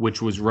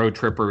 which was Road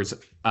Trippers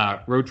and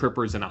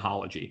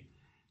Ahology,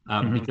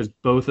 because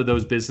both of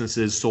those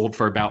businesses sold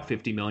for about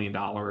 $50 million.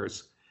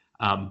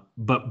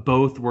 But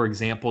both were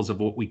examples of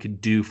what we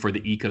could do for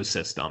the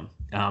ecosystem.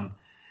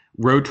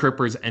 Road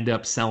Trippers ended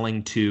up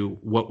selling to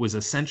what was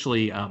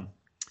essentially, I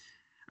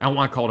don't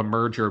want to call it a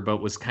merger, but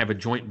was kind of a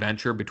joint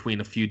venture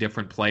between a few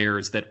different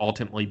players that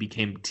ultimately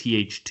became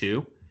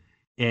TH2.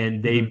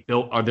 And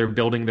they're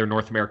building their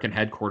North American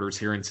headquarters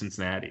here in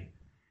Cincinnati.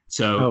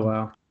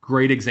 So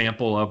great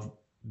example of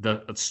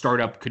the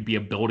startup could be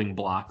a building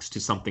blocks to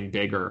something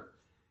bigger.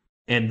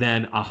 And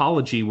then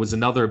Ahology was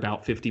another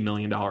about $50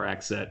 million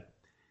exit.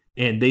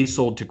 And they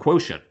sold to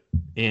Quotient.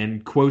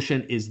 And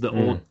Quotient is the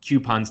old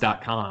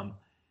coupons.com.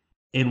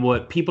 And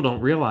what people don't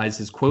realize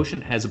is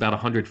Quotient has about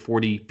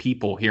 140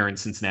 people here in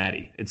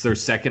Cincinnati. It's their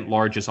second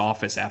largest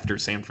office after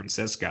San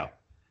Francisco.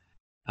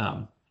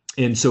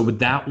 And so with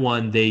that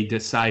one, they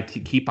decide to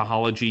keep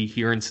Ahology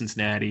here in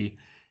Cincinnati.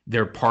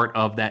 They're part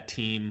of that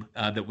team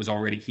that was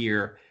already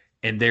here,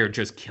 and they're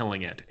just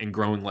killing it and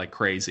growing like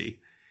crazy.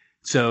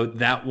 So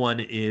that one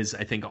is,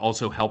 I think,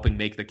 also helping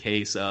make the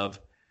case of,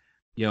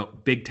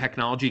 big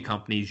technology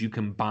companies. You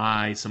can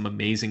buy some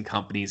amazing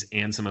companies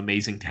and some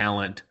amazing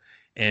talent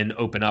and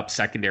open up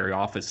secondary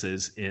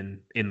offices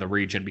in the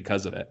region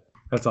because of it.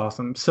 That's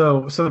awesome.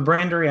 So the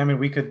Brandery, I mean,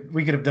 we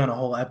could have done a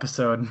whole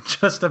episode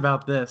just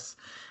about this.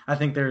 I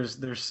think there's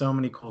so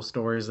many cool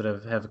stories that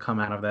have come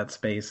out of that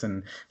space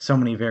and so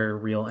many very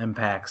real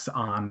impacts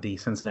on the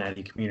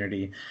Cincinnati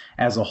community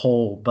as a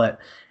whole. But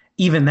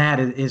even that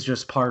is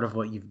just part of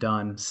what you've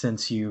done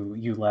since you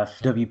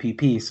left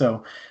WPP.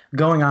 So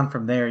going on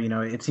from there,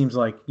 it seems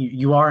like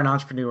you are an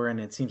entrepreneur, and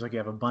it seems like you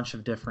have a bunch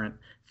of different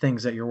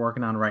things that you're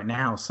working on right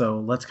now. So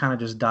let's kind of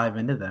just dive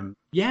into them.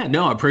 Yeah,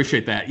 no, I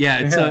appreciate that.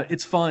 Yeah,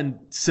 it's fun.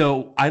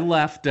 So I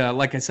left,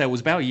 like I said, it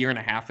was about a year and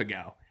a half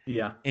ago.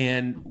 Yeah.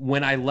 And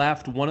when I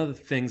left, one of the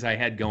things I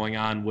had going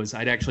on was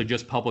I'd actually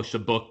just published a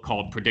book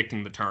called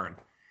Predicting the Turn.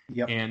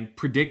 Yep. And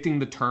Predicting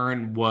the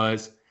Turn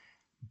was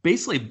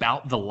basically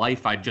about the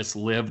life I just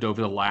lived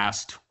over the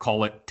last,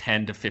 call it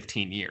 10 to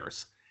 15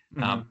 years.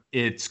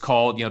 It's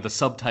called, the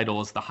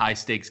subtitle is The High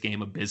Stakes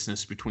Game of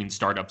Business Between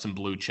Startups and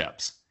Blue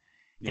Chips.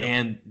 Yep.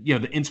 And,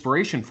 the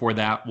inspiration for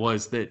that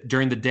was that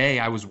during the day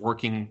I was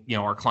working,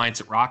 our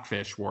clients at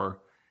Rockfish were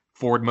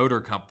Ford Motor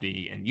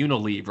Company and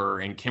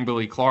Unilever and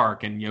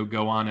Kimberly-Clark and,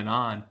 go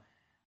on.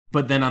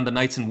 But then on the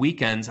nights and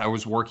weekends, I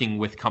was working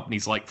with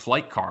companies like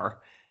Flightcar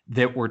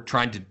that were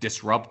trying to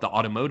disrupt the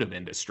automotive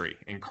industry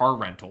and car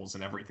rentals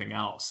and everything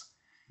else.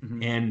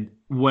 Mhm. And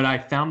what I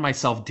found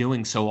myself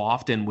doing so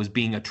often was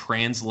being a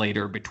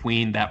translator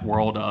between that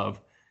world of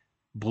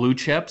blue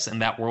chips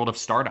and that world of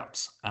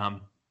startups,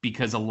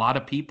 because a lot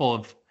of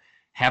people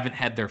haven't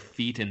had their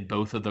feet in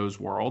both of those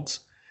worlds.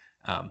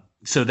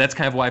 So that's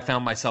kind of what I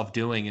found myself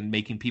doing, and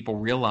making people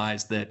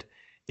realize that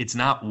it's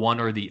not one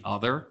or the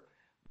other,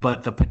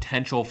 but the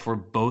potential for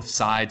both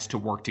sides to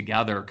work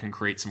together can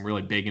create some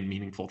really big and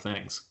meaningful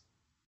things.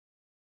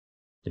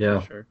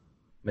 Yeah, Sure.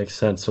 makes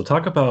sense. So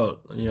talk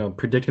about,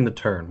 predicting the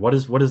turn. What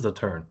is the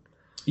turn?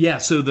 Yeah,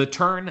 so the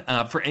turn,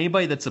 for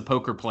anybody that's a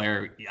poker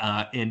player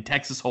in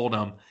Texas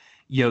Hold'em,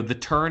 the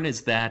turn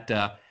is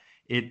that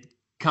it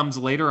comes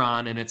later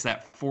on, and it's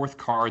that fourth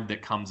card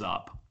that comes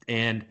up.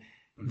 And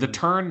the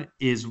turn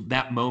is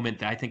that moment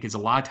that I think is a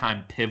lot of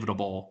time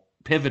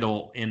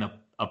pivotal in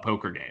a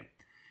poker game.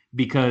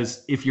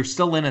 Because if you're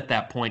still in at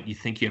that point, you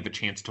think you have a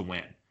chance to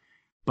win.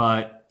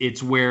 But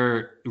it's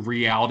where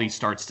reality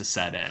starts to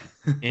set in.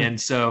 And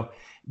so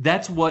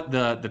that's what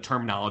the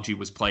terminology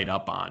was played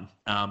up on.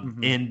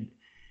 And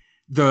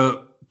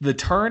the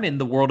turn in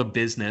the world of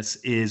business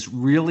is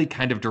really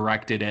kind of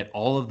directed at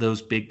all of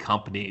those big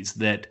companies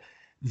that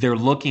they're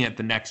looking at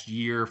the next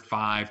year,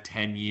 5,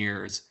 10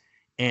 years,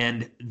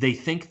 and they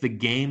think the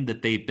game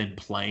that they've been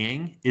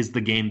playing is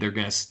the game they're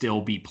going to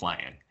still be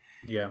playing.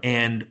 Yeah.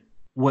 And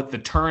what the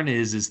turn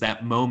is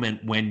that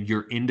moment when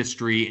your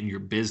industry and your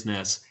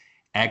business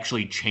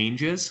actually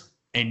changes,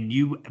 and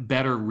you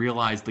better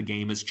realize the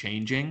game is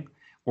changing,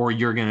 or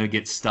you're going to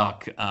get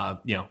stuck,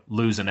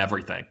 losing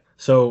everything.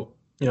 So,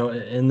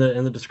 in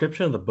the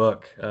description of the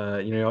book,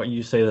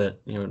 you say that,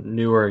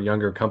 newer,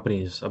 younger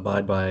companies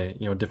abide by,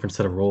 a different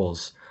set of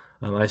rules.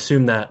 I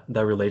assume that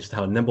relates to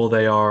how nimble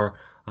they are,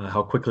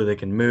 how quickly they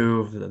can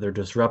move, that they're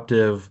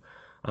disruptive.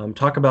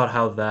 Talk about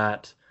how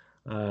that,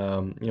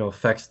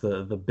 affects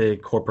the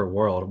big corporate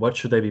world. What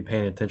should they be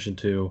paying attention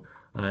to,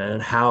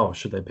 and how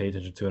should they pay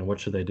attention to, and what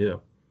should they do?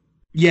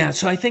 Yeah,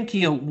 so I think,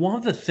 one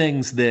of the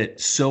things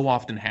that so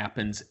often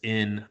happens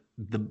in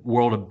the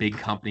world of big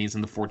companies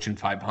in the Fortune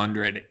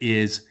 500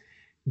 is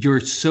you're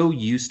so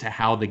used to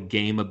how the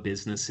game of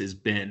business has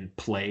been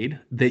played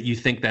that you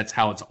think that's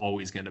how it's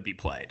always going to be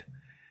played.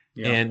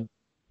 Yeah. And,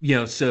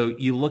 so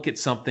you look at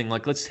something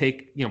like, let's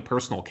take,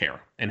 personal care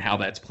and how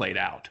that's played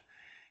out.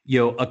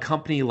 A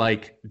company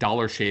like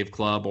Dollar Shave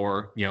Club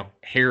or,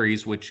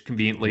 Harry's, which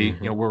conveniently,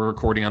 we're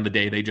recording on the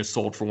day they just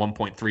sold for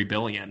 1.3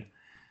 billion.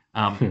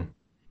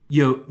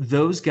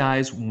 Those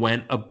guys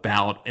went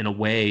about in a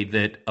way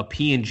that a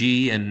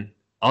P&G and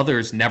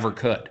others never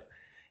could.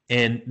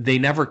 And they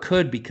never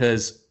could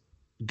because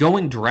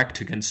going direct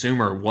to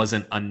consumer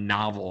wasn't a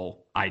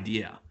novel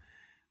idea.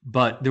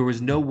 But there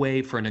was no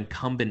way for an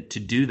incumbent to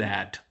do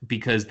that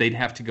because they'd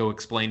have to go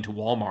explain to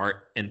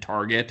Walmart and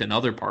Target and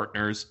other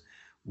partners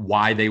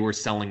why they were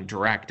selling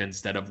direct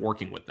instead of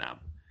working with them.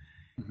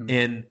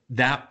 And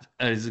that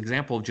is an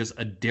example of just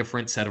a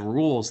different set of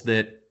rules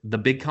that the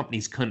big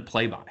companies couldn't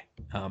play by.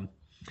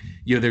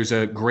 There's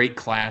a great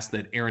class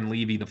that Aaron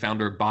Levy, the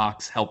founder of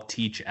Box, helped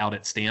teach out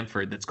at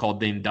Stanford that's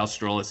called The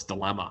Industrialist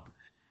Dilemma.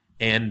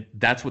 And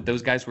that's what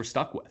those guys were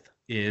stuck with,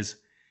 is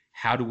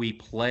how do we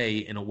play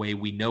in a way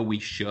we know we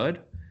should,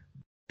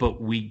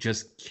 but we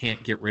just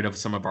can't get rid of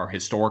some of our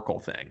historical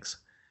things.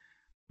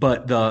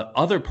 But the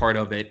other part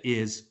of it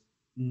is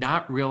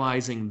not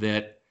realizing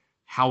that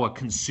how a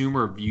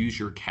consumer views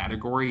your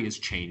category is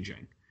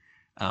changing.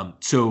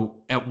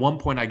 So at one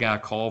point I got a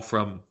call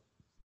from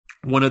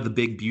one of the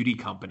big beauty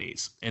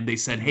companies, and they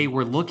said, hey,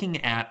 we're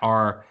looking at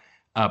our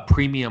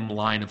premium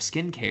line of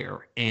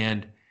skincare,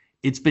 and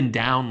it's been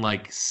down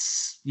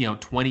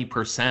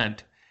 20%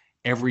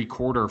 every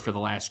quarter for the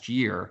last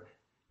year,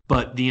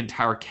 but the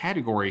entire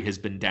category has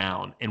been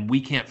down, and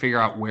we can't figure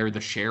out where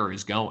the share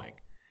is going.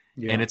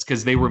 Yeah. And it's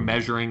because they were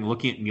measuring,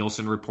 looking at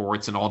Nielsen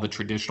reports and all the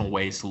traditional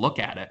ways to look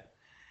at it.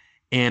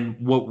 And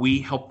what we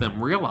helped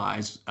them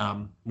realize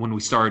when we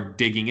started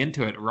digging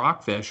into it at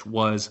Rockfish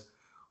was,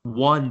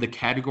 one, the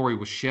category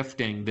was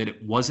shifting, that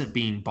it wasn't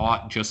being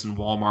bought just in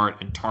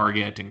Walmart and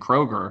Target and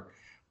Kroger,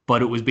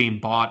 but it was being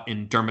bought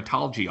in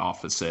dermatology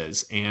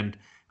offices and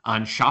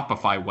on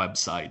Shopify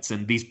websites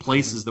and these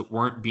places that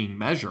weren't being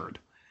measured.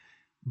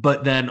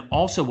 But then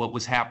also what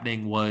was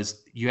happening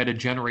was you had a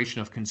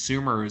generation of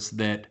consumers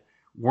that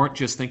weren't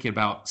just thinking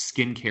about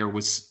skincare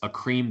was a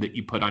cream that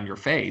you put on your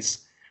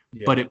face,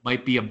 but it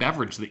might be a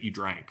beverage that you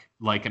drank,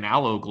 like an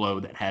Aloe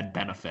Glow that had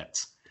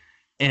benefits.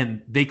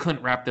 And they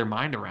couldn't wrap their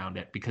mind around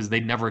it because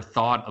they never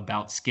thought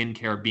about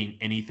skincare being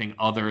anything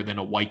other than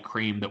a white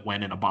cream that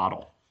went in a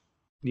bottle.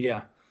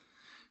 Yeah.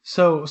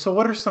 So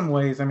what are some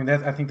ways? I mean,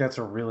 I think that's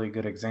a really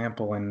good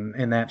example,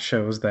 and that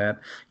shows that,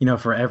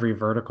 for every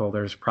vertical,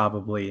 there's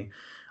probably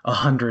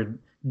 100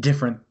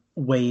 different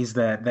ways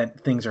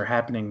that things are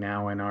happening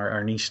now in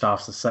our niched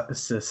off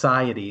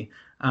society.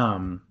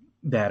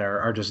 that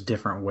are just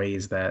different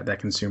ways that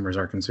consumers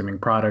are consuming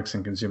products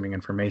and consuming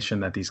information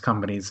that these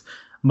companies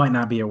might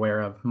not be aware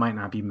of, might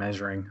not be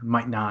measuring,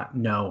 might not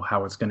know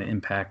how it's going to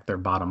impact their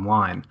bottom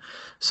line.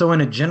 So,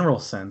 in a general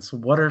sense,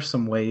 what are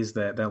some ways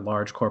that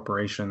large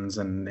corporations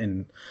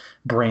and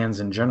brands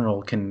in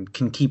general can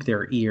keep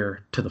their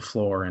ear to the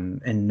floor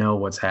and know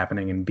what's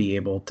happening and be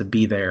able to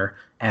be there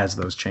as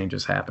those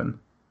changes happen?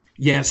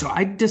 Yeah, so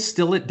I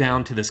distill it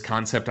down to this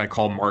concept I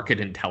call market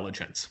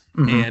intelligence.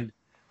 Hmm. And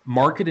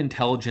market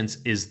intelligence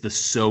is the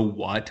so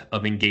what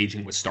of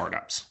engaging with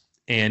startups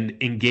and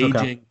Okay.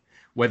 engaging,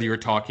 whether you're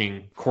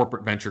talking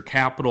corporate venture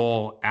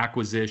capital,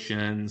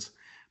 acquisitions,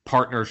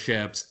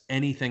 partnerships,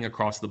 anything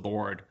across the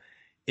board.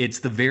 It's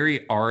the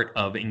very art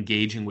of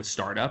engaging with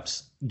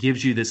startups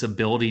gives you this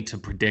ability to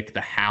predict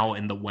the how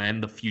and the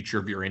when the future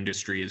of your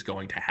industry is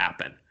going to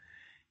happen.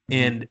 Hmm.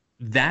 And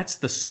that's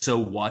the so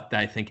what that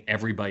I think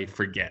everybody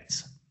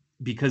forgets.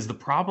 Because the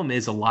problem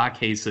is, a lot of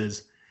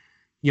cases,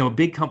 a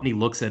big company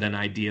looks at an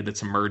idea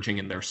that's emerging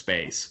in their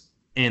space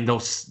and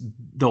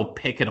they'll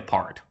pick it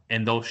apart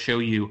and they'll show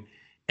you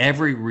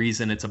every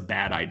reason it's a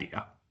bad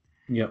idea.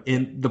 Yep.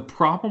 And the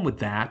problem with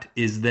that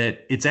is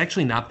that it's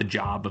actually not the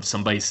job of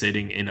somebody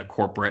sitting in a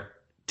corporate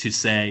to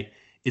say,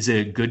 is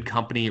it a good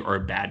company or a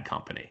bad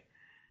company?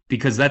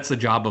 Because that's the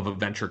job of a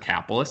venture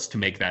capitalist to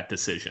make that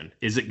decision.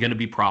 Is it going to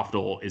be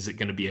profitable? Is it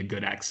going to be a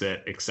good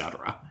exit, et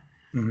cetera?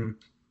 Hmm.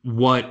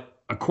 What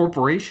a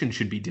corporation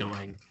should be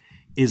doing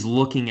is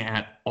looking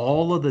at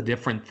all of the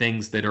different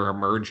things that are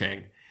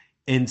emerging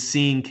and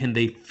seeing, can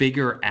they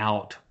figure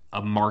out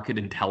a market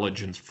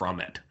intelligence from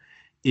it?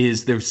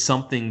 Is there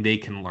something they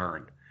can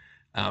learn?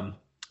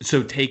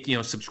 So take,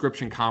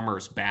 subscription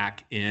commerce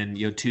back in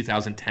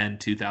 2010,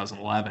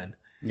 2011.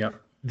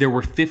 Yep. There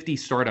were 50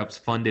 startups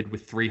funded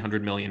with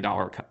 $300 million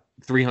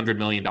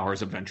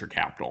of venture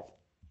capital.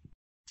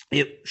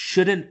 It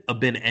shouldn't have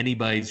been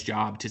anybody's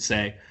job to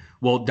say,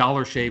 well,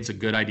 Dollar Shave's a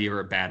good idea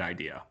or a bad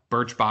idea.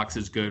 Birchbox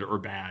is good or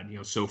bad,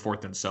 so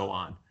forth and so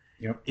on.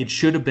 Yep. It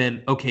should have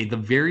been, okay, the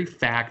very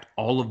fact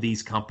all of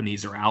these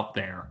companies are out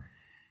there,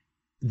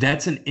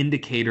 that's an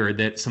indicator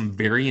that some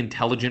very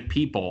intelligent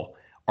people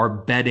are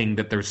betting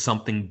that there's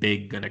something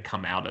big going to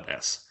come out of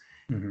this.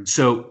 Hmm.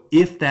 So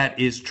if that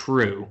is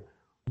true,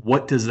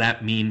 what does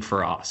that mean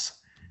for us?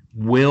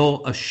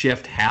 Will a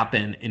shift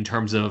happen in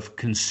terms of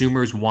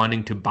consumers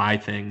wanting to buy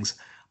things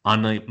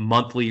on a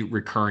monthly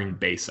recurring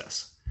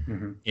basis?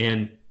 Hmm.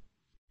 And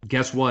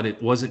guess what?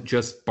 It wasn't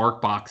just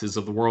Bark Boxes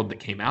of the world that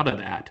came out of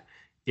that.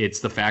 It's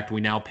the fact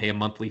we now pay a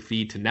monthly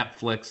fee to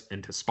Netflix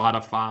and to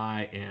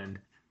Spotify and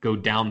go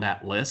down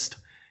that list.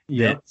 That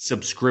Yep.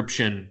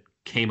 subscription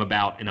came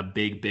about in a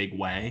big, big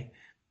way.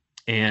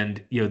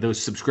 And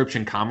those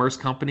subscription commerce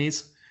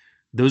companies,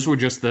 those were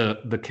just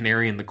the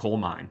canary in the coal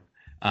mine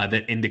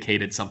that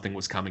indicated something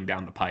was coming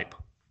down the pipe.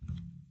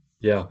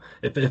 Yeah,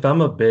 if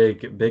I'm a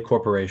big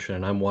corporation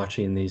and I'm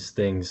watching these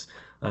things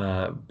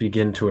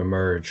begin to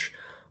emerge,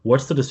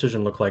 what's the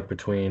decision look like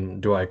between,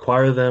 do I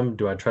acquire them?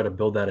 Do I try to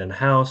build that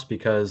in-house?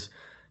 Because,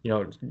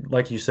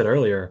 like you said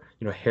earlier,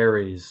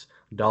 Harry's,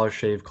 Dollar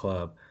Shave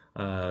Club,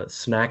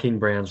 snacking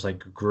brands like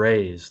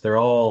Gray's, they're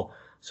all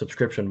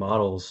subscription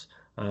models,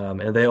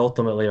 and they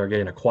ultimately are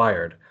getting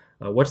acquired.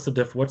 What's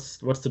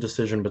the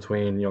decision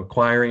between,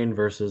 acquiring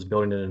versus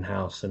building it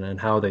in-house, and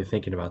how are they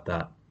thinking about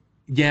that?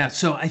 Yeah,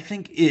 so I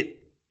think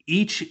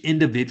each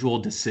individual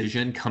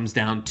decision comes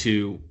down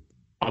to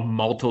a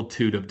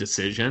multitude of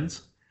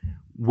decisions,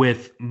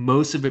 with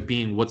most of it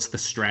being what's the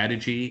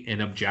strategy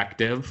and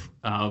objective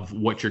of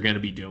what you're going to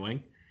be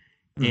doing,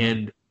 Hmm.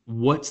 and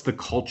what's the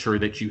culture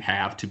that you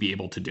have to be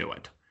able to do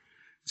it.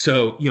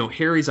 So,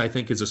 Harry's, I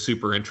think, is a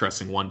super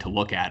interesting one to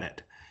look at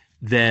it.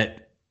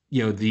 That,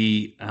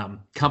 the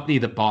company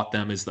that bought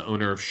them is the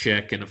owner of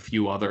Schick and a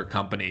few other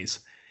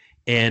companies.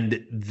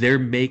 And they're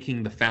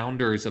making the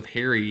founders of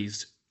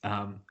Harry's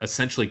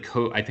essentially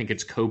I think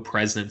it's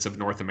co-presidents of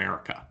North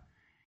America.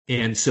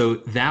 And so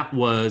that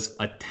was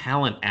a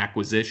talent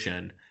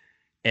acquisition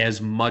as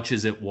much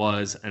as it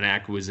was an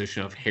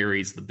acquisition of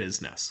Harry's the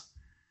business.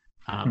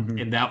 Hmm.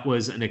 And that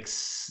was an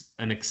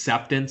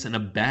acceptance and a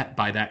bet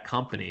by that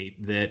company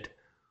that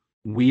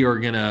we are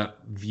going to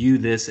view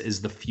this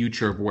as the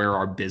future of where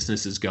our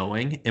business is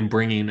going and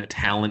bringing a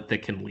talent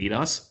that can lead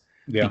us,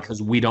 Yeah.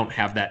 because we don't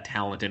have that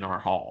talent in our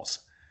halls.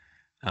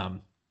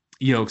 Um,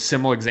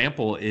 Similar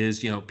example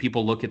is,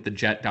 people look at the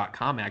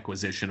Jet.com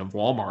acquisition of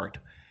Walmart.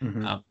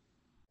 Hmm. Um,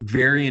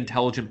 Very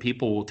intelligent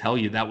people will tell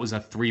you that was a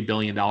 $3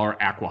 billion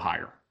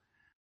acqui-hire,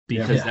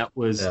 Yeah. because Yeah, that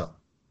was, yeah,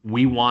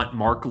 we want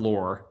Mark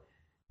Lore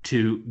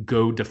to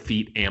go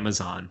defeat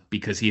Amazon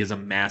because he has a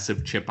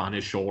massive chip on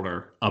his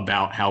shoulder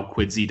about how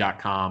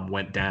Quidsi.com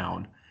went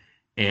down,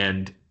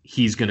 and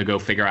he's going to go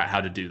figure out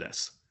how to do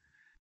this.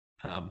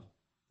 Um,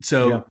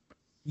 Yeah.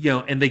 so,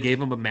 and they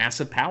gave him a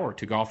massive power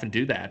to go off and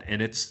do that,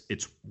 and it's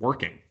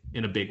working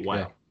in a big way.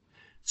 yeah,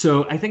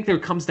 So I think there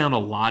comes down a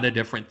lot of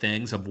different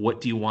things of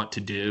what do you want to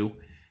do,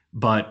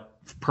 but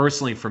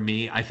personally for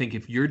me, I think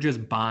if you're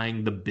just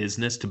buying the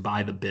business to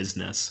buy the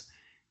business,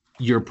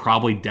 you're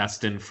probably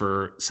destined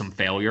for some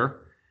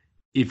failure.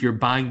 if you're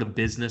buying the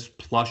business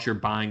plus you're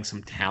buying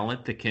some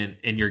talent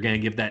and you're going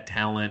to give that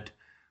talent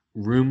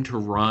room to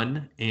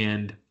run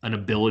and an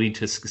ability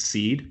to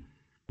succeed,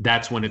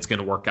 that's when it's going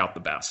to work out the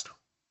best.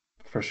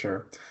 For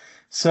sure.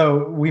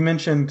 So we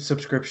mentioned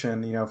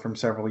subscription, from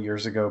several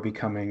years ago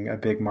becoming a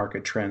big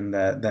market trend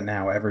that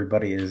now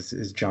everybody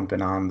is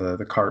jumping on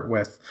the cart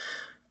with.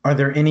 Are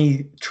there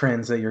any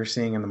trends that you're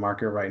seeing in the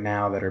market right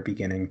now that are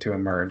beginning to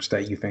emerge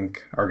that you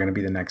think are going to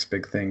be the next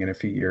big thing in a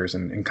few years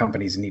and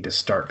companies need to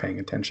start paying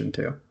attention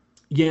to?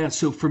 Yeah,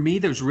 so for me,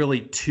 there's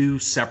really two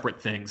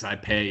separate things I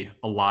pay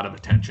a lot of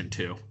attention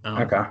to.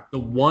 Okay. The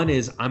one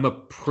is I'm a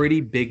pretty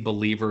big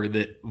believer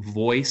that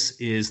voice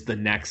is the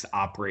next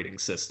operating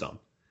system.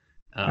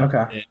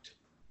 Okay.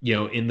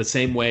 In the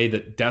same way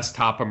that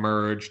desktop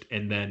emerged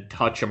and then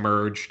touch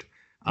emerged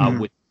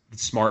with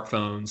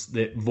smartphones,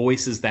 that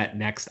voice is that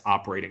next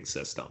operating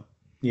system.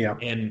 Yeah.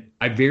 And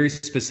I very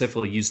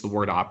specifically use the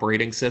word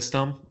operating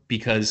system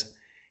because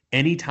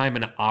anytime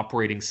an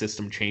operating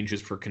system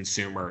changes for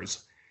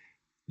consumers,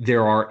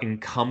 there are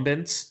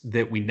incumbents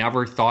that we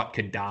never thought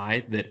could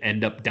die that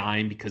end up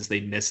dying because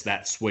they missed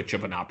that switch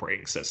of an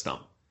operating system.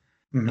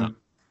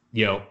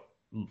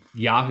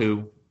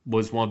 Yahoo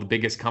was one of the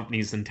biggest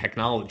companies in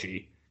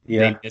technology.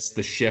 Yeah. They missed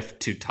the shift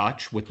to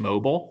touch with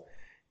mobile,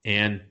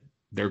 and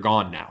they're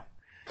gone now.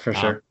 For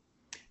sure.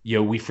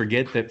 We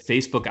forget that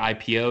Facebook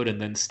IPO'd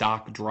and then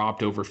stock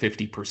dropped over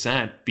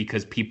 50%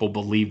 because people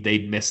believed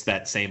they'd missed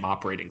that same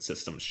operating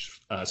system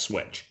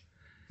switch.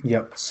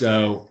 Yep.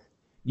 So,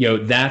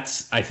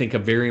 that's, I think, a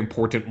very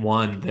important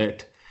one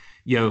that,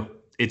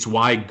 it's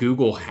why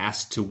Google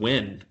has to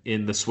win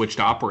in the switched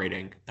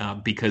operating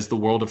because the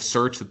world of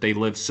search that they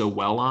live so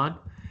well on,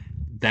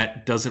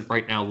 that doesn't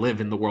right now live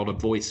in the world of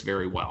voice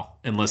very well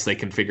unless they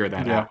can figure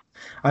that out.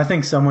 I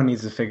think someone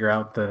needs to figure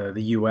out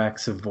the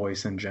UX of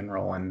voice in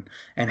general and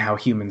how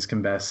humans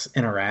can best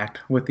interact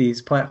with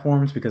these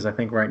platforms, because I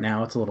think right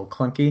now it's a little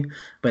clunky,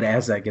 but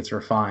as that gets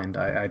refined,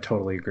 I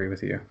totally agree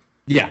with you.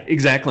 Yeah,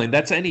 exactly. And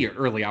that's any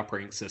early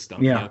operating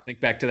system. Yeah. Think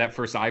back to that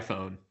first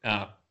iPhone.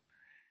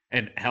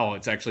 And hell,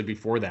 it's actually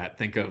before that.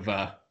 Think of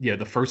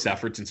the first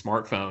efforts in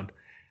smartphone.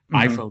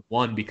 iPhone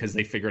won because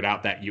they figured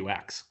out that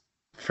UX.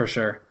 For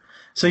sure.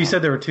 So you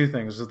said there were two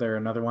things. Was there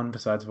another one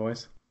besides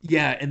voice?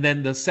 Yeah, and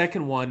then the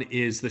second one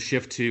is the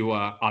shift to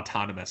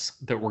autonomous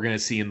that we're going to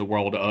see in the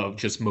world of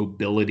just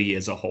mobility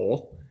as a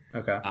whole.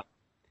 Okay.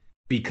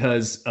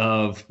 Because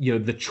of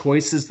the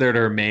choices that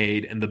are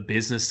made and the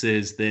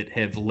businesses that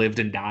have lived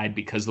and died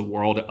because the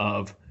world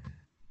of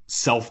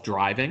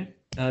self-driving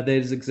that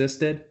has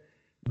existed,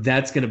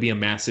 that's going to be a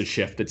massive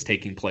shift that's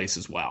taking place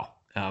as well.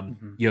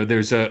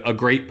 There's a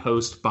great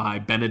post by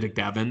Benedict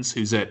Evans,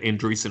 who's at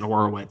Andreessen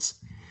Horowitz,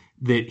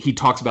 that he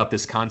talks about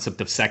this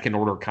concept of second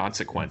order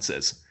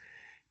consequences.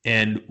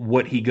 And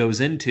what he goes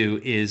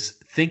into is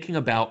thinking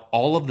about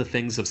all of the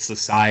things of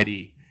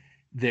society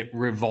that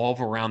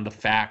revolve around the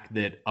fact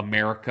that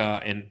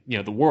America and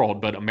the world,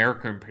 but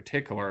America in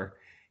particular,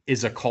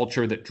 is a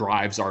culture that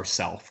drives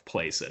ourself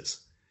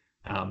places.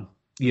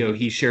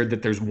 He shared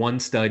that there's one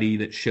study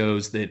that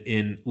shows that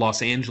in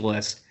Los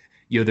Angeles,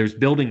 there's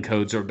building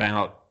codes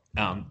about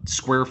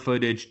square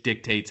footage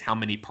dictates how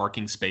many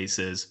parking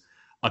spaces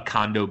a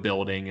condo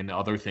building and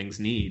other things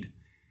need.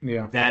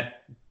 Yeah.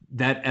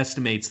 That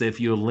estimates that if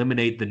you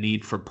eliminate the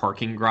need for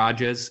parking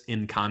garages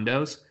in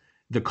condos,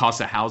 the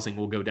cost of housing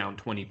will go down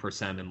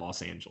 20% in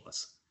Los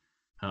Angeles.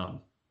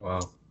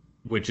 Wow.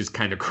 Which is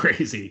kind of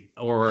crazy.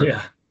 Or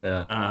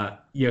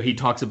he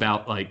talks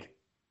about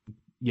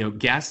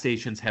gas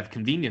stations have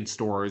convenience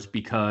stores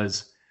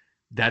because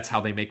that's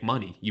how they make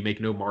money. You make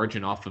no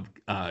margin off of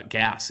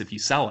gas if you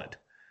sell it.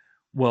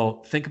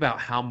 Well, think about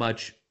how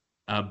much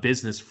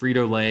business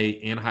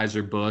Frito-Lay,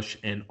 Anheuser-Busch,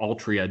 and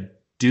Altria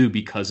do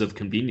because of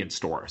convenience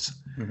stores.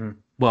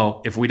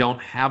 Well, if we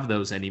don't have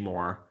those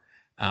anymore,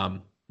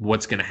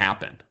 what's going to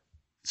happen?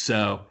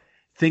 So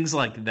things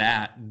like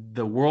that,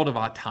 the world of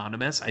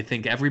autonomous, I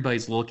think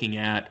everybody's looking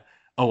at,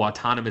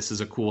 autonomous is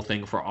a cool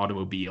thing for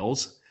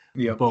automobiles.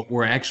 Yep. But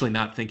we're actually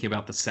not thinking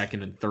about the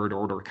second and third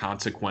order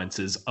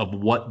consequences of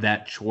what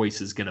that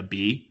choice is going to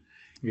be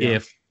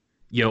if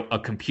a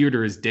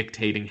computer is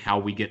dictating how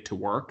we get to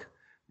work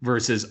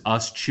versus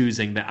us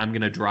choosing that I'm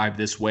going to drive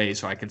this way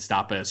so I can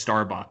stop at a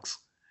Starbucks.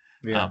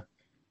 Yeah.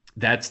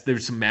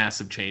 There's some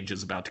massive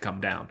changes about to come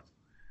down.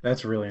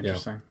 That's really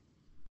interesting.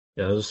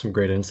 Yeah, those are some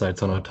great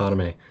insights on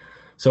autonomy.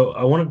 So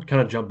I want to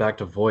kind of jump back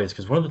to voice,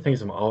 because one of the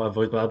things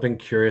I've been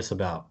curious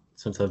about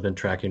since I've been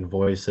tracking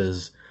voice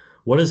is,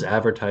 what does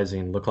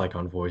advertising look like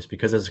on voice?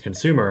 Because as a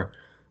consumer,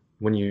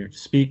 when you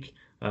speak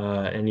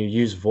and you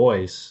use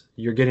voice,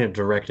 you're getting a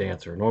direct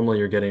answer. Normally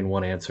you're getting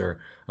one answer.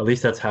 At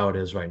least that's how it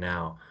is right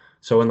now.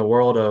 So in the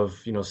world of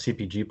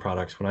CPG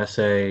products, when I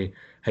say,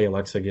 hey,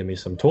 Alexa, give me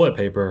some toilet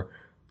paper,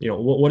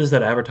 what does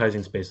that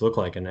advertising space look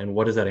like? And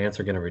what is that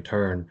answer going to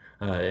return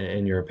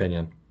in your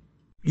opinion?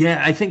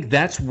 Yeah, I think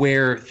that's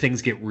where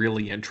things get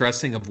really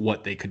interesting of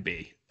what they could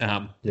be.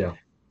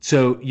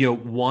 So,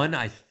 one,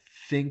 I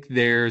think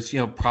there's,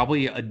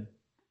 probably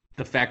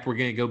the fact we're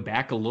going to go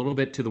back a little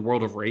bit to the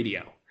world of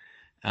radio.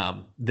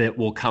 that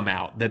will come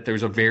out, that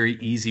there's a very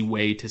easy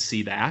way to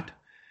see that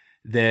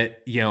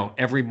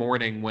every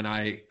morning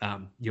when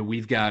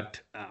we've got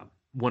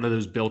one of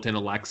those built-in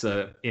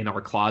Alexa in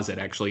our closet,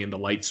 actually in the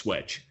light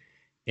switch,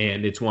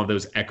 and it's one of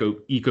those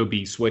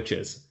Ecobee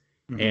switches.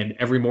 Mm-hmm. And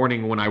every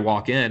morning when I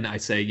walk in, I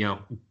say,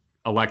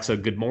 Alexa,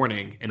 good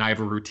morning. And I have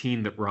a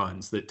routine that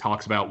runs that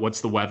talks about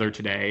what's the weather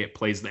today. It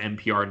plays the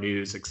NPR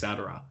news,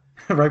 etc.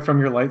 Right from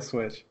your light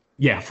switch.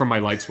 Yeah, from my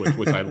light switch,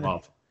 which I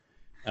love.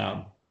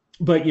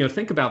 But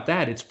think about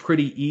that. It's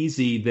pretty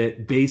easy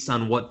that based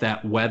on what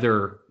that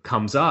weather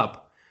comes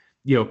up,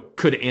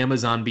 could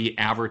Amazon be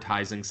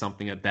advertising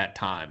something at that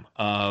time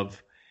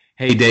of,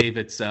 hey, Dave,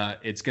 it's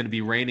going to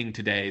be raining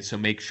today, so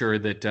make sure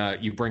that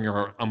you bring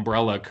your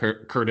umbrella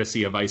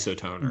courtesy of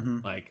Isotoner. Mm-hmm.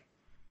 Like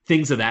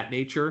things of that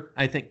nature,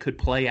 I think could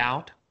play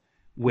out,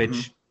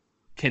 which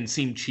can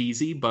seem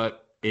cheesy,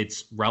 but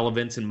it's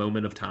relevance and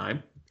moment of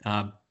time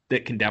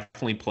that can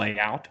definitely play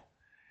out.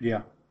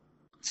 Yeah.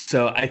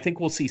 So I think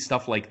we'll see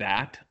stuff like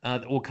that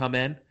that will come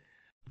in.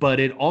 But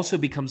it also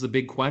becomes the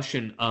big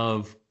question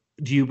of,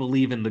 do you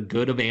believe in the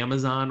good of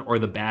Amazon or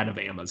the bad of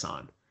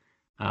Amazon?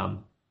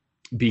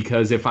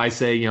 Because if I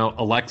say,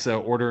 Alexa,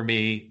 order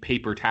me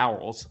paper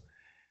towels,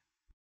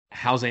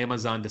 how's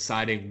Amazon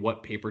deciding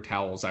what paper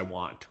towels I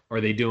want?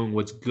 Are they doing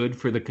what's good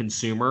for the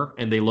consumer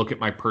and they look at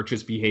my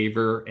purchase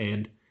behavior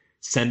and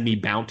send me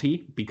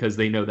bounty because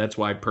they know that's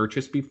why I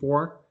purchased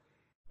before?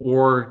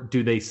 Or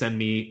do they send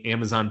me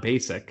Amazon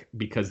Basic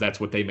because that's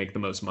what they make the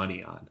most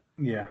money on?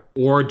 Yeah.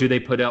 Or do they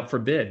put out for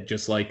bid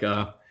just like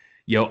a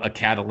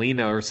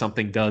Catalina or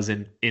something does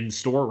in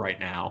store right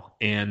now?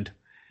 And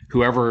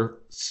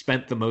whoever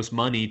spent the most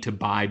money to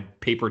buy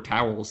paper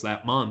towels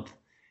that month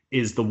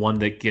is the one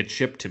that gets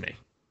shipped to me.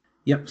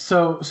 Yep.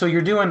 So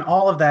you're doing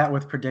all of that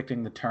with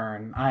predicting the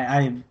turn.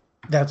 I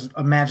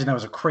imagine that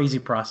was a crazy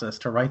process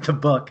to write the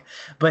book,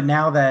 but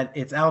now that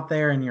it's out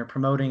there and you're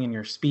promoting and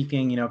you're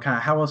speaking, kind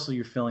of how else are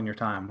you filling your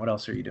time? What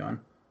else are you doing?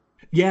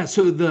 Yeah.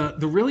 So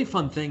the really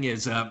fun thing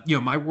is,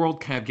 my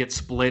world kind of gets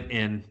split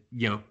in,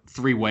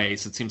 3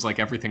 ways. It seems like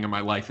everything in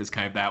my life is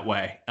kind of that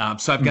way.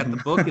 So I've got the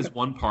book as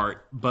one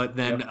part, but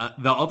then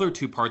the other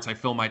 2 parts I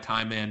fill my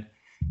time in.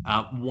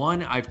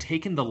 One, I've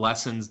taken the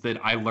lessons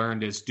that I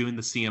learned as doing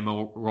the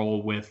CMO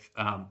role with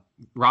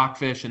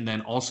Rockfish, and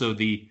then also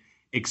the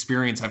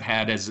experience I've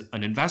had as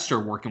an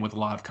investor working with a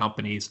lot of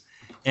companies.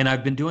 And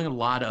I've been doing a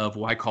lot of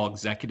what I call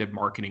executive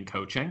marketing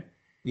coaching.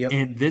 Yep.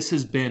 And this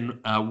has been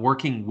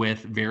working with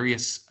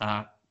various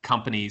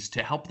companies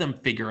to help them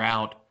figure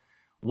out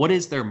what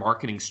is their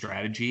marketing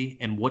strategy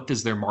and what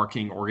does their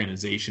marketing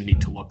organization need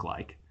to look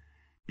like.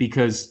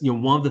 Because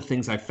one of the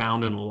things I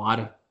found in a lot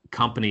of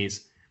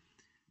companies,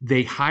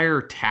 they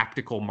hire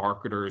tactical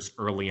marketers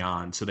early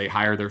on. So they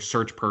hire their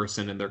search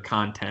person and their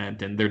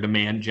content and their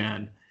demand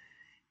gen.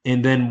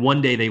 And then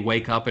one day they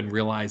wake up and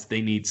realize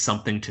they need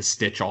something to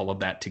stitch all of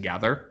that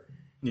together.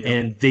 Yeah.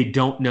 And they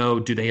don't know,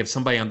 do they have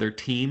somebody on their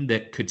team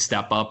that could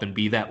step up and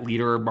be that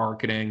leader of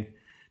marketing?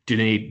 Do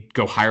they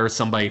go hire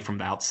somebody from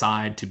the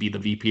outside to be the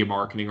VP of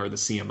marketing or the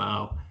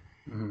CMO?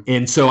 Mm-hmm.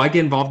 And so I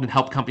get involved and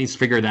help companies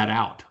figure that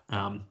out.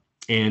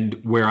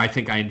 And where I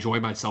think I enjoy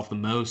myself the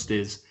most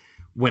is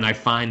when I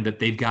find that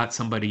they've got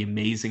somebody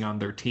amazing on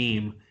their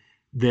team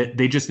that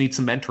they just need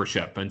some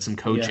mentorship and some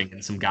coaching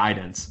and some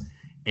guidance.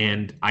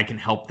 And I can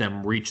help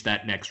them reach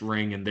that next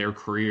ring in their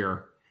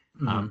career.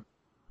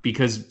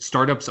 Because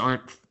startups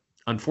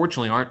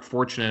unfortunately aren't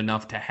fortunate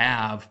enough to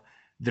have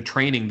the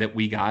training that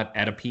we got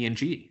at a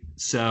P&G.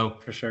 So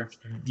for sure,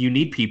 you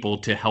need people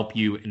to help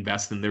you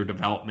invest in their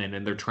development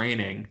and their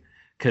training,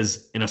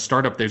 because in a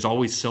startup, there's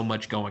always so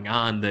much going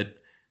on that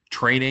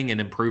training and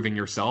improving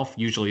yourself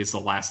usually is the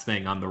last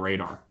thing on the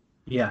radar.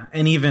 Yeah,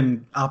 and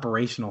even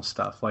operational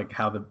stuff like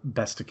how the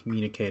best to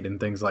communicate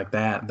and things like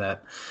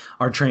that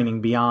are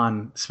training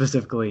beyond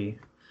specifically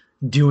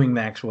doing the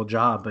actual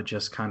job, but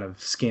just kind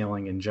of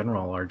scaling in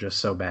general are just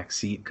so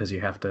backseat because you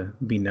have to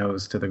be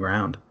nose to the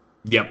ground.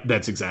 Yep,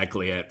 that's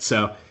exactly it.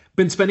 So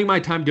been spending my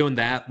time doing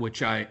that,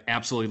 which I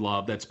absolutely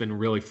love. That's been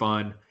really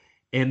fun.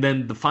 And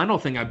then the final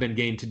thing I've been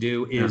getting to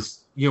do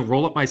is,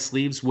 roll up my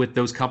sleeves with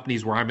those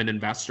companies where I'm an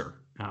investor.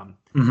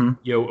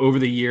 Over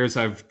the years,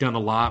 I've done a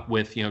lot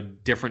with,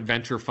 different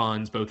venture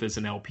funds, both as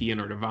an LP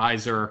and an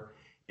advisor,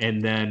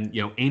 and then,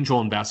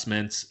 angel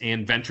investments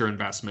and venture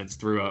investments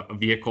through a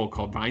vehicle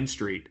called Vine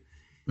Street.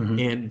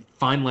 And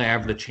finally, I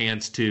have the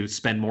chance to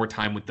spend more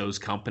time with those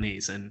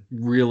companies and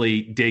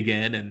really dig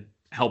in and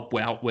help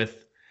out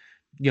with,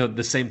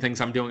 the same things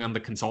I'm doing on the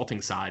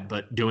consulting side,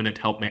 but doing it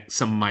to help make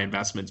some of my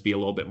investments be a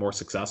little bit more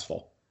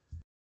successful.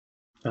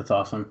 That's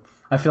awesome.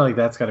 I feel like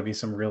that's got to be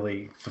some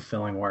really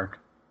fulfilling work.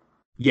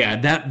 Yeah,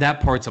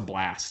 that part's a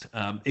blast,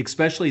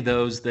 especially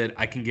those that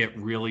I can get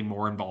really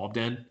more involved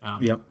in.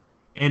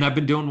 And I've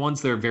been doing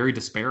ones that are very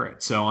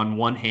disparate. So on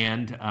one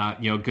hand,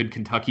 good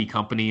Kentucky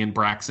company in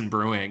Braxton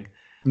Brewing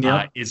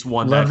is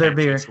one Love that their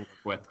beer. To work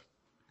with.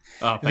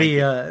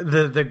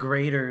 The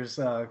Graders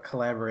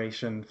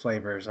collaboration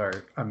flavors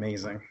are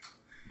amazing.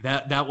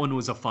 That one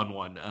was a fun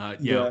one.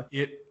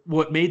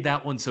 What made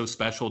that one so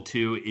special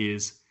too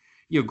is,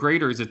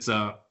 Graeter's, it's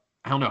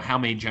I don't know how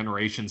many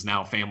generations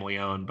now family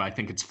owned, but I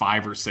think it's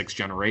 5 or 6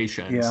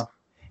 generations. Yeah.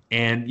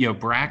 And,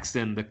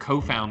 Braxton, the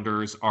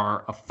co-founders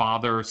are a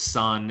father,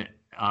 son,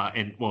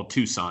 and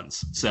 2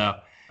 sons. So,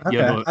 Okay.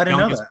 the I didn't know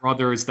youngest that.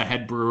 brother is the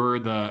head brewer.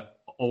 The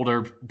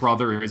older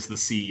brother is the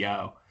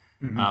CEO.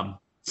 Mhm.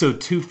 So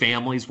 2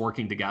 families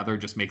working together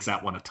just makes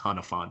that one a ton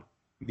of fun.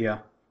 Yeah,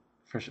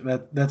 for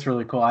sure. That's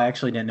really cool. I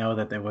actually didn't know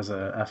that there was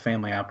a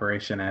family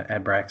operation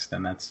at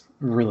Braxton. That's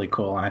really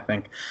cool, and I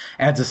think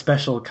adds a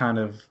special kind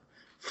of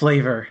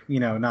flavor.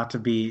 Not to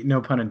be no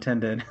pun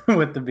intended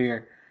with the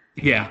beer.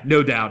 Yeah,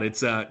 no doubt.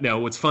 It's no.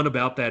 What's fun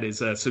about that is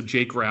so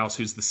Jake Rouse,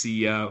 who's the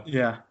CEO,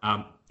 Yeah.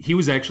 he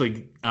was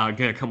actually going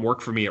to come work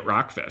for me at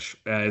Rockfish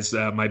as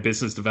my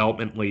business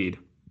development lead,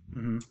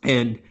 Hmm.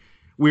 and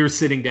we were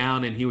sitting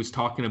down, and he was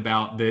talking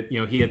about that.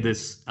 He had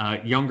this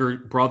younger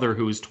brother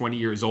who was 20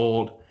 years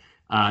old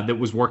that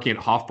was working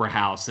at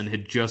Hofbrauhaus and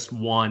had just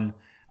won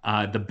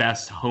the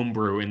best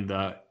homebrew in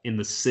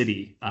the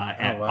city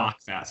at wow.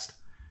 Bachfest.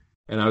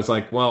 And I was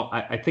like, well,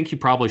 I think you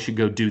probably should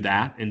go do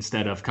that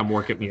instead of come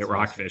work at me at That's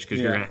Rockfish because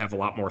you're Yeah. going to have a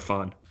lot more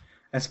fun.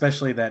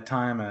 Especially that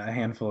time a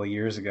handful of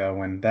years ago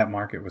when that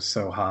market was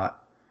so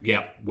hot.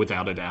 Yeah,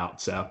 without a doubt.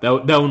 So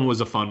that one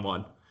was a fun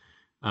one.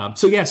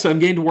 So I'm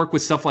getting to work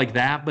with stuff like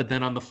that. But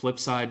then on the flip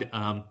side,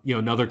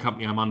 another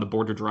company I'm on the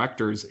board of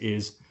directors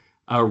is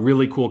a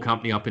really cool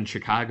company up in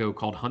Chicago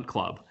called Hunt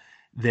Club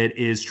that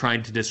is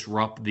trying to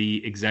disrupt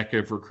the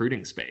executive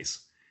recruiting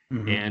space.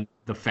 Hmm. And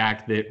the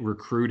fact that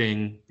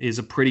recruiting is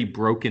a pretty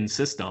broken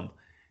system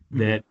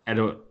that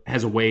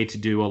has a way to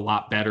do a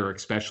lot better,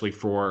 especially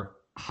for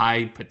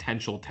high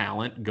potential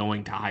talent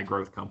going to high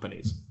growth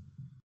companies.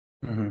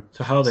 Hmm.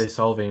 So how are they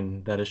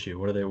solving that issue?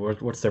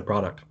 What's their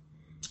product?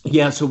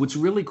 Yeah, so what's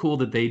really cool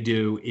that they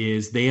do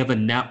is they have a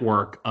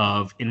network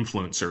of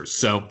influencers.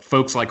 So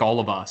folks like all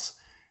of us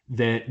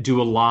that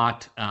do a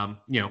lot,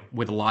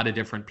 with a lot of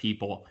different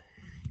people.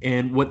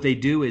 And what they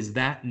do is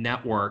that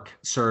network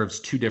serves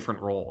 2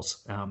 different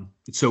roles.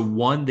 So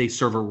one, they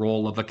serve a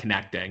role of a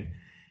connecting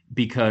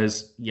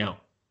because,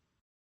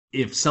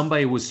 if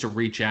somebody was to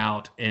reach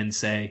out and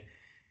say,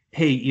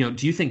 hey,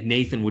 do you think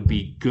Nathan would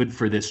be good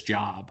for this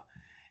job?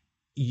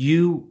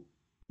 You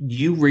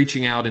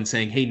reaching out and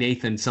saying, hey,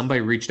 Nathan,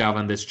 somebody reached out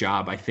on this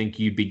job. I think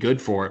you'd be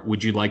good for it.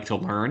 Would you like to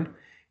learn?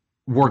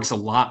 Works a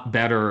lot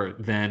better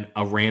than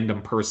a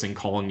random person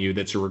calling you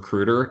that's a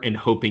recruiter and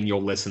hoping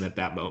you'll listen at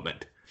that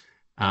moment.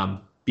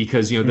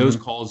 Because, those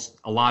calls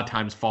a lot of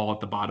times fall at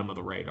the bottom of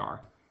the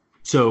radar.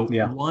 So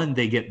Yeah. one,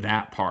 they get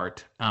that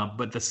part.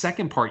 But the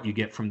second part you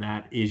get from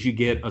that is you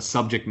get a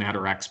subject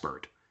matter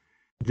expert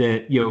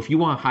that, if you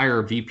want to hire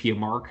a VP of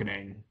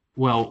marketing,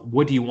 well,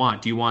 what do you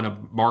want? Do you want a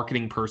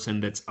marketing person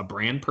that's a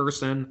brand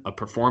person, a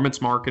performance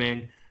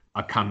marketing,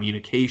 a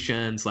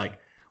communications? Like,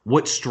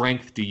 what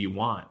strength do you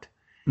want?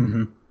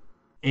 Hmm.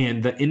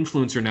 And the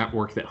influencer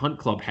network that Hunt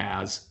Club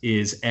has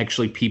is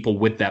actually people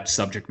with that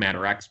subject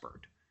matter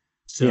expert.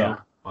 So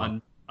Yeah.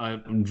 a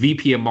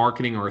VP of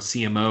marketing or a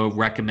CMO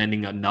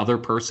recommending another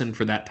person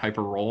for that type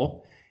of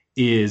role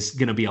is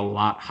going to be a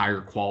lot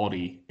higher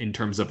quality in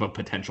terms of a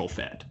potential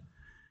fit.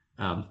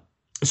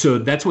 So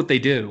that's what they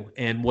do.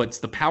 And what's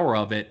the power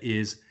of it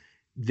is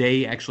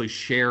they actually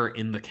share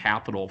in the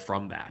capital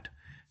from that.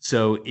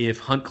 So if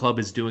Hunt Club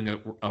is doing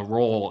a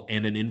role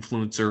and an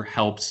influencer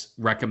helps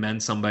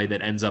recommend somebody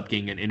that ends up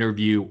getting an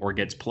interview or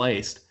gets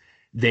placed,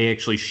 they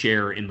actually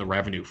share in the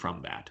revenue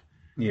from that.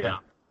 Yeah.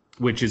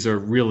 Which is a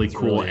really That's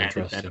cool really added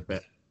interesting.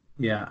 benefit.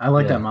 Yeah. I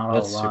like Yeah, that model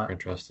that's a lot. super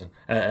interesting.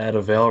 At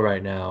Avail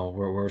right now,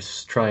 we're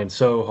trying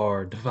so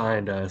hard to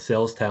find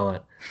sales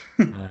talent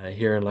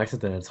here in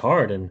Lexington. It's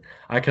hard, and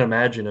I can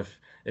imagine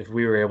if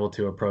we were able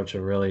to approach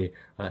a really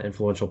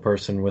influential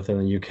person within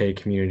the UK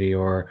community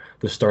or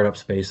the startup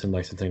space in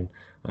Lexington,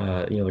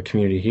 the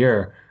community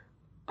here.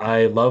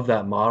 I love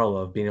that model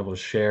of being able to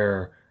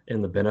share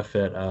in the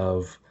benefit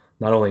of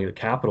not only the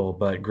capital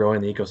but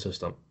growing the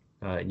ecosystem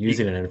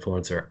using an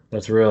influencer.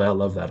 I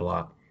love that a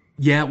lot.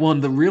 Yeah, well,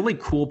 and the really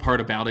cool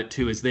part about it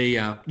too is they,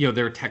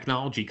 they're a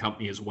technology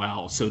company as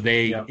well, so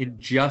they Yeah.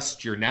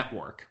 ingest your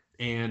network.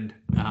 And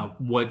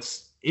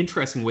what's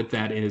interesting with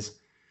that is,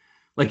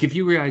 like, if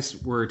you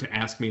guys were to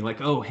ask me,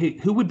 like, oh, hey,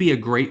 who would be a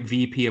great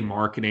VP of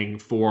marketing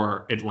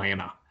for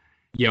Atlanta?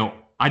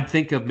 I'd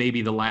think of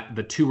maybe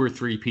the 2 or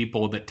 3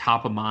 people that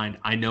top of mind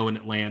I know in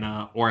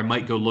Atlanta, or I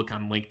might go look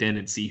on LinkedIn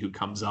and see who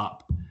comes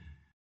up.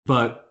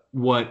 But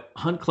what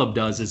Hunt Club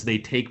does is they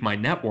take my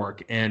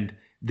network and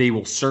they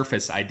will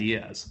surface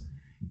ideas.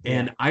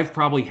 And I've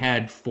probably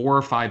had 4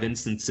 or 5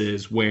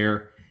 instances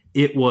where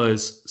it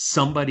was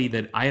somebody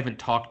that I haven't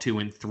talked to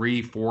in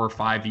 3, 4, or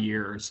 5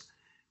 years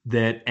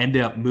that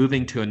ended up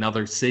moving to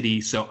another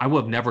city. So I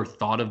would have never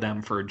thought of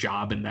them for a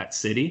job in that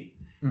city.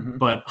 Hmm.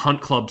 But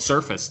Hunt Club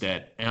surfaced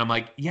it. And I'm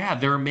like, yeah,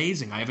 they're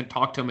amazing. I haven't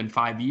talked to them in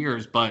 5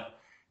 years, but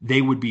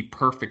they would be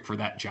perfect for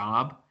that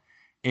job.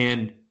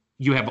 And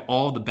you have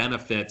all the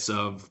benefits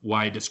of what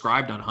I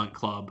described on Hunt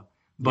Club.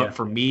 But Yeah.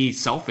 for me,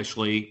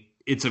 selfishly,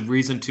 it's a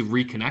reason to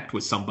reconnect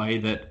with somebody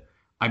that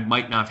I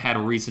might not have had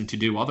a reason to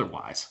do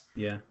otherwise.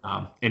 Yeah.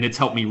 And it's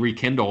helped me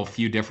rekindle a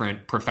few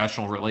different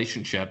professional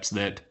relationships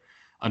that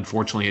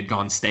unfortunately had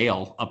gone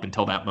stale up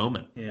until that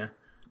moment. Yeah.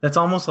 That's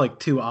almost like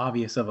too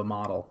obvious of a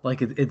model.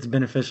 Like it's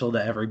beneficial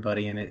to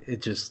everybody, and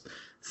it just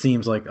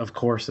seems like, of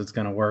course, it's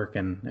going to work,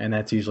 and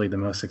that's usually the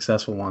most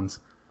successful ones.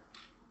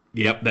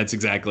 Yep, that's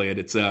exactly it.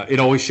 It's it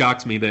always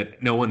shocks me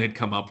that no one had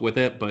come up with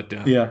it, but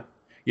yeah,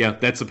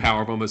 that's the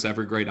power of almost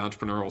every great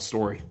entrepreneurial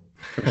story.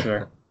 For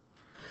sure.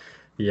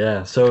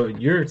 Yeah, so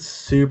you're a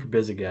super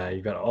busy guy.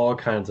 You've got all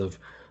kinds of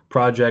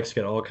projects,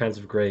 you got all kinds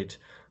of great,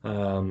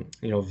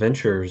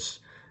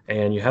 ventures,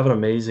 and you have an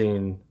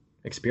amazing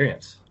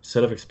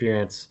set of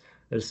experiences,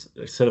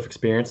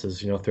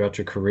 throughout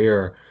your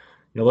career.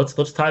 Let's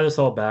tie this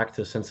all back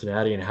to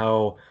Cincinnati and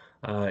how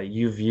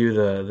you view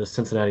the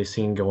Cincinnati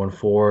scene going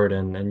forward,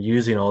 and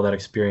using all that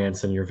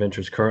experience in your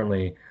ventures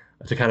currently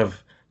to kind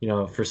of,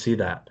 foresee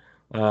that.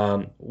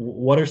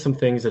 What are some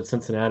things that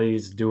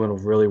Cincinnati's doing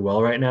really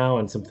well right now,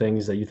 and some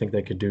things that you think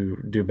they could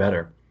do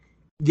better?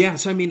 Yeah,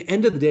 so I mean,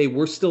 end of the day,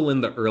 we're still in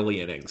the early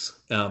innings.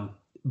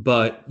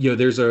 But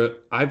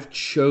I've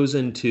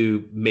chosen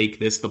to make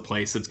this the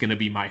place that's going to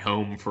be my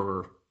home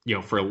for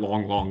a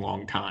long, long,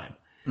 long time.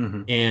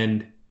 Mm-hmm.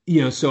 And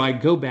so I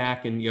go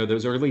back and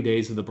those early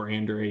days of the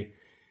Brandery,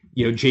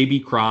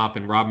 JB Kropp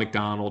and Rob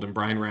McDonald and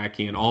Brian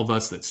Racky and all of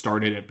us that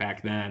started it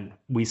back then,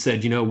 we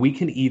said, we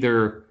can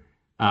either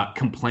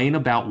complain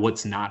about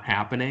what's not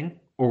happening,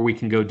 or we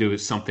can go do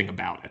something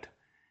about it.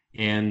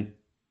 And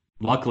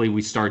luckily,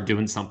 we started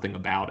doing something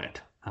about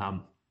it.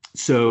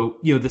 So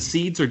the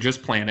seeds are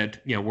just planted.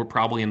 We're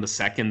probably in the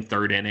second,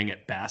 third inning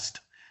at best,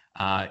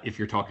 if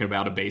you're talking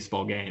about a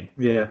baseball game.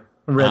 Yeah,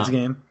 a Reds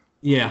game.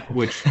 Yeah,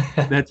 which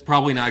that's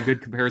probably not a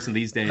good comparison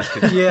these days.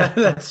 Yeah,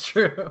 that's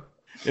true.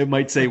 It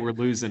might say we're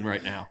losing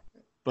right now,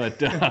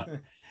 but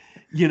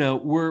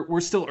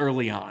we're still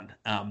early on.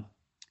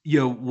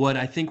 What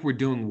I think we're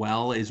doing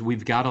well is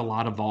we've got a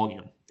lot of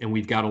volume, and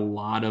we've got a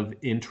lot of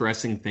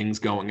interesting things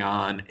going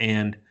on,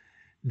 and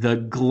the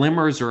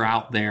glimmers are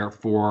out there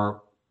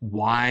for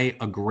why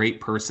a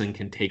great person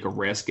can take a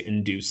risk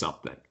and do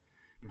something,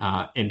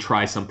 and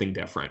try something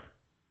different.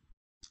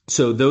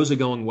 So those are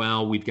going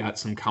well. We've got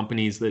some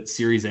companies that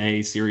Series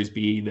A, Series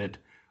B that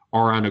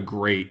are on a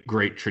great,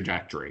 great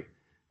trajectory.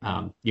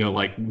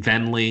 Like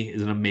Venly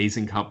is an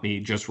amazing company,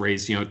 just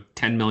raised,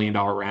 $10 million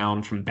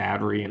round from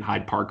Battery and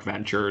Hyde Park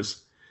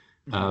Ventures.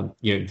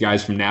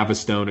 Guys from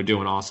Navistone are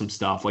doing awesome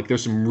stuff. Like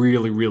there's some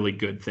really, really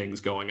good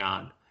things going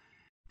on.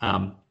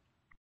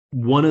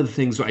 One of the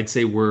things I'd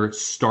say we're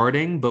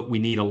starting, but we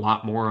need a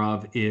lot more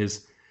of,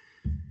 is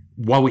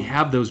while we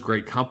have those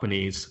great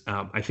companies,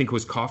 I think it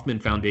was Kauffman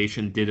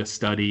Foundation did a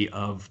study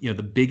of, the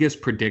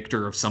biggest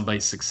predictor of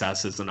somebody's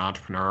success as an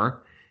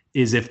entrepreneur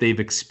is if they've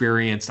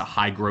experienced a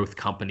high growth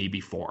company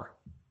before.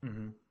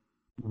 Mm-hmm.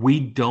 We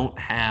don't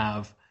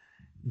have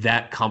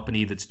that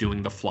company that's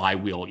doing the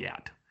flywheel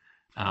yet.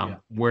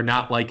 We're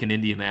not like an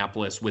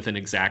Indianapolis with an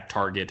exact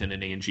target and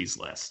an Angie's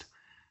List.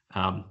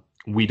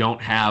 We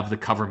don't have the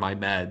Cover My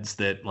Meds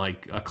that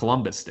like a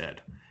Columbus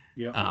did.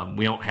 Yeah.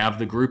 We don't have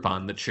the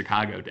Groupon that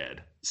Chicago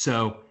did.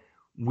 So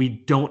we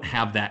don't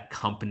have that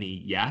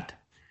company yet.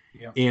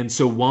 Yeah. And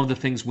so one of the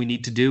things we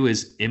need to do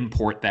is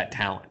import that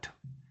talent.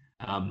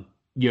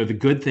 The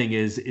good thing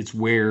is it's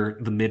where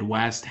the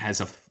Midwest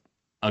has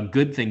a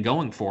good thing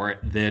going for it,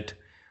 that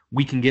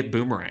we can get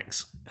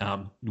boomerangs.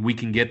 We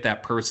can get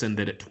that person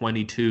that at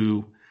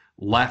 22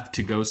 left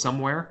to go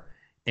somewhere,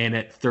 and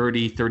at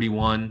 30,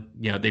 31,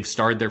 they've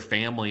started their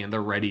family and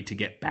they're ready to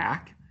get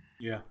back.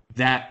 Yeah.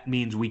 That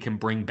means we can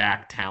bring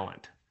back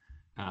talent.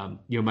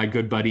 My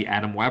good buddy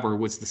Adam Weber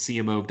was the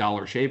CMO of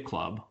Dollar Shave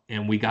Club,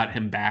 and we got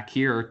him back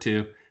here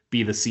to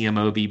be the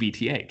CMO of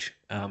EBTH,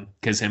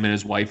 because him and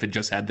his wife had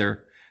just had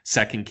their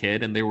second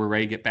kid and they were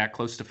ready to get back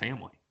close to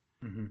family.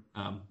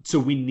 Mm-hmm. So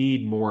we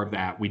need more of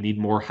that. We need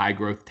more high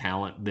growth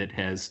talent that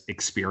has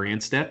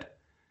experienced it.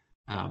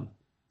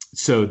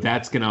 So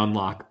that's going to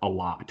unlock a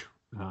lot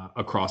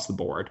across the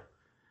board.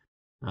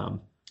 And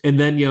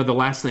then, the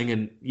last thing,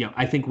 and,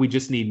 I think we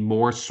just need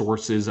more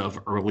sources of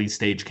early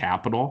stage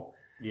capital,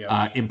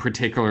 in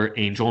particular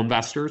angel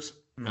investors,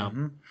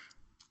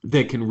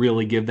 that can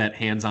really give that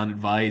hands-on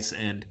advice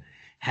and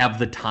have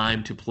the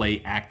time to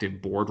play active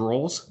board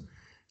roles.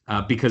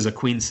 Because a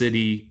Queen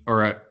City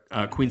or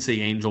a Queen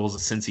City Angels, a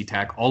Cincy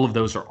Tech, all of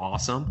those are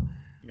awesome.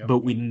 Yep. But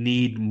we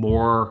need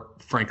more,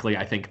 frankly,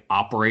 I think,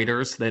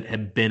 operators that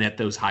have been at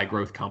those high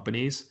growth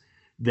companies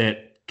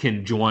that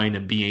can join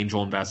and be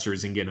angel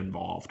investors and get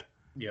involved.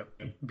 Yep.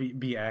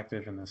 Be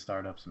active in the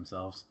startups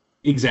themselves.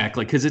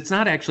 Exactly. Because it's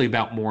not actually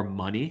about more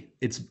money.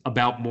 It's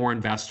about more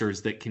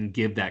investors that can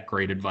give that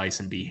great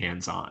advice and be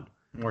hands-on.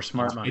 More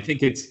smart money. I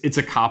think it's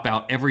a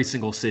cop-out. Every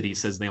single city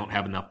says they don't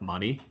have enough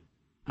money.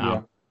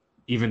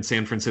 Even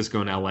San Francisco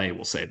and LA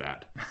will say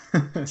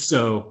that.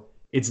 So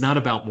it's not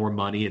about more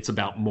money. It's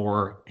about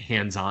more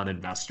hands-on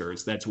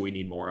investors. That's what we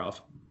need more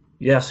of.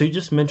 Yeah. So you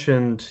just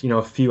mentioned,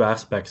 a few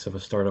aspects of a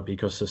startup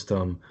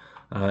ecosystem.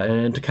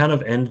 And to kind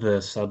of end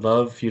this, I'd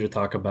love for you to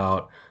talk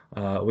about.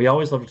 We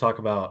always love to talk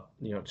about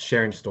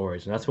sharing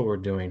stories, and that's what we're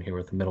doing here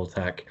with Middle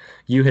Tech.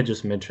 You had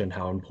just mentioned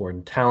how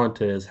important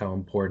talent is, how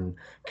important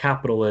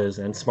capital is,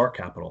 and smart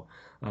capital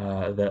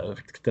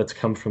that's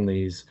come from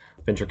these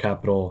venture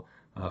capital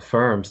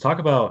firms. Talk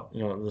about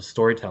the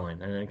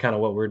storytelling and kind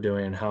of what we're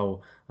doing and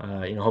how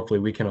hopefully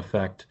we can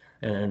affect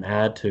and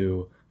add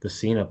to the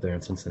scene up there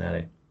in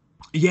Cincinnati.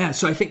 Yeah,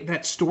 so I think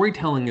that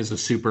storytelling is a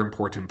super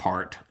important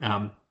part.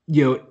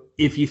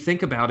 If you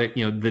think about it,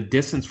 the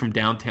distance from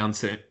downtown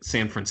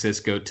San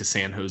Francisco to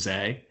San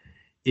Jose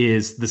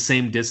is the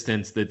same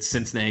distance that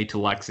Cincinnati to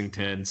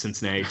Lexington,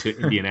 Cincinnati to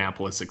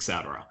Indianapolis,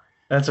 etc.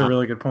 That's a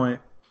really good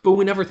point. But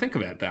we never think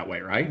of it that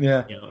way, right?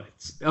 Yeah.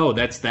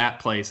 That's that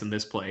place and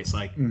this place.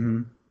 Like,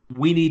 Mm-hmm.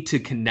 we need to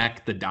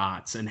connect the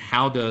dots. And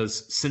how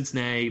does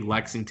Cincinnati,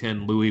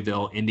 Lexington,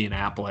 Louisville,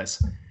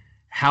 Indianapolis,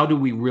 how do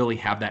we really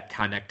have that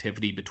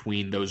connectivity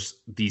between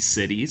these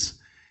cities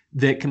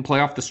that can play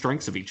off the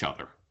strengths of each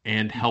other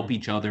and help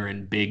each other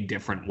in big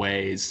different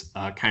ways,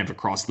 kind of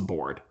across the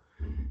board?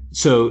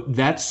 So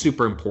that's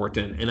super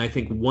important. And I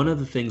think one of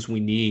the things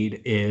we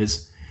need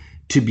is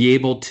to be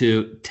able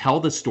to tell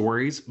the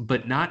stories,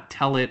 but not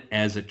tell it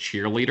as a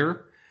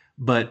cheerleader,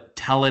 but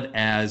tell it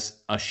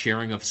as a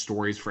sharing of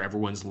stories for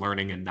everyone's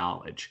learning and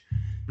knowledge.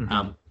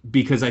 Mm-hmm.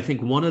 Because I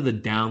think one of the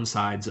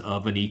downsides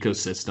of an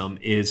ecosystem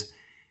is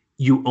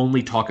you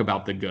only talk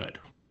about the good.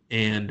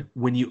 And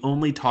when you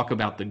only talk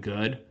about the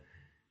good,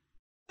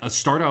 a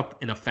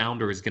startup and a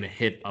founder is going to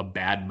hit a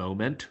bad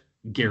moment,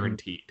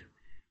 guaranteed. Mm-hmm.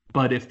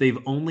 But if they've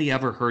only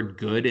ever heard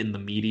good in the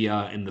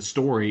media and the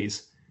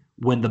stories,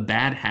 when the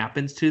bad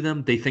happens to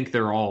them, they think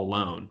they're all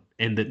alone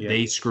and that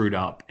they screwed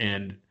up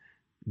and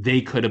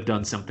they could have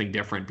done something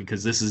different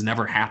because this has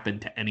never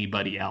happened to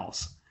anybody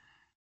else.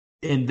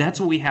 And that's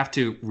what we have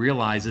to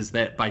realize, is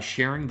that by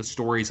sharing the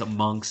stories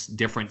amongst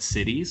different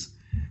cities,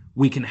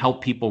 we can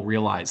help people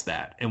realize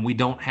that. And we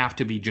don't have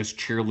to be just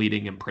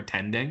cheerleading and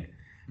pretending.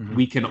 Mm-hmm.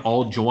 We can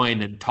all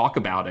join and talk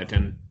about it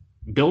and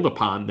build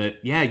upon that.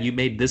 Yeah, you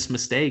made this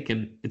mistake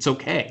and it's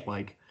okay.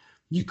 Like,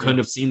 you couldn't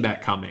have seen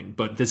that coming,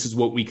 but this is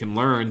what we can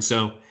learn.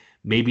 So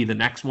maybe the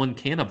next one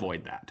can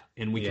avoid that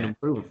and we can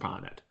improve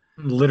upon it.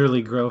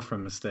 Literally grow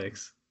from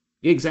mistakes.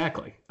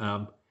 Exactly.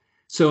 And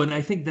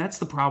I think that's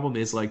the problem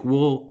is like,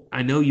 well,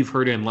 I know you've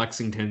heard it in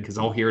Lexington because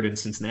I'll hear it in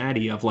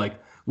Cincinnati of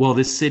like, well,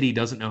 this city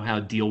doesn't know how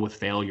to deal with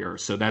failure.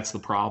 So that's the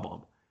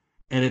problem.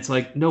 And it's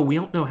like, no, we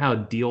don't know how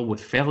to deal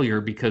with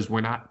failure because we're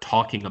not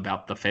talking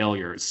about the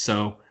failures.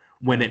 So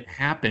when it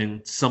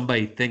happened,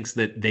 somebody thinks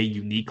that they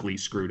uniquely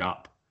screwed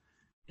up.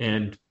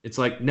 And it's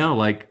like, no,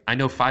 like, I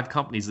know 5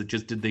 companies that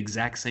just did the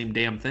exact same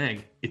damn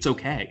thing. It's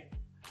okay.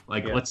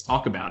 Like, let's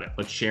talk about it.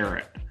 Let's share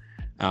it.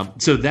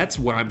 So that's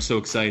what I'm so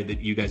excited that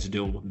you guys are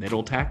doing with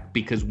Middle Tech,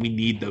 because we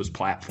need those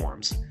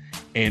platforms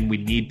and we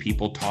need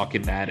people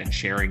talking that and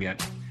sharing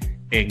it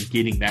and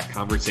getting that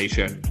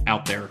conversation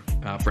out there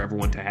for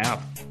everyone to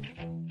have.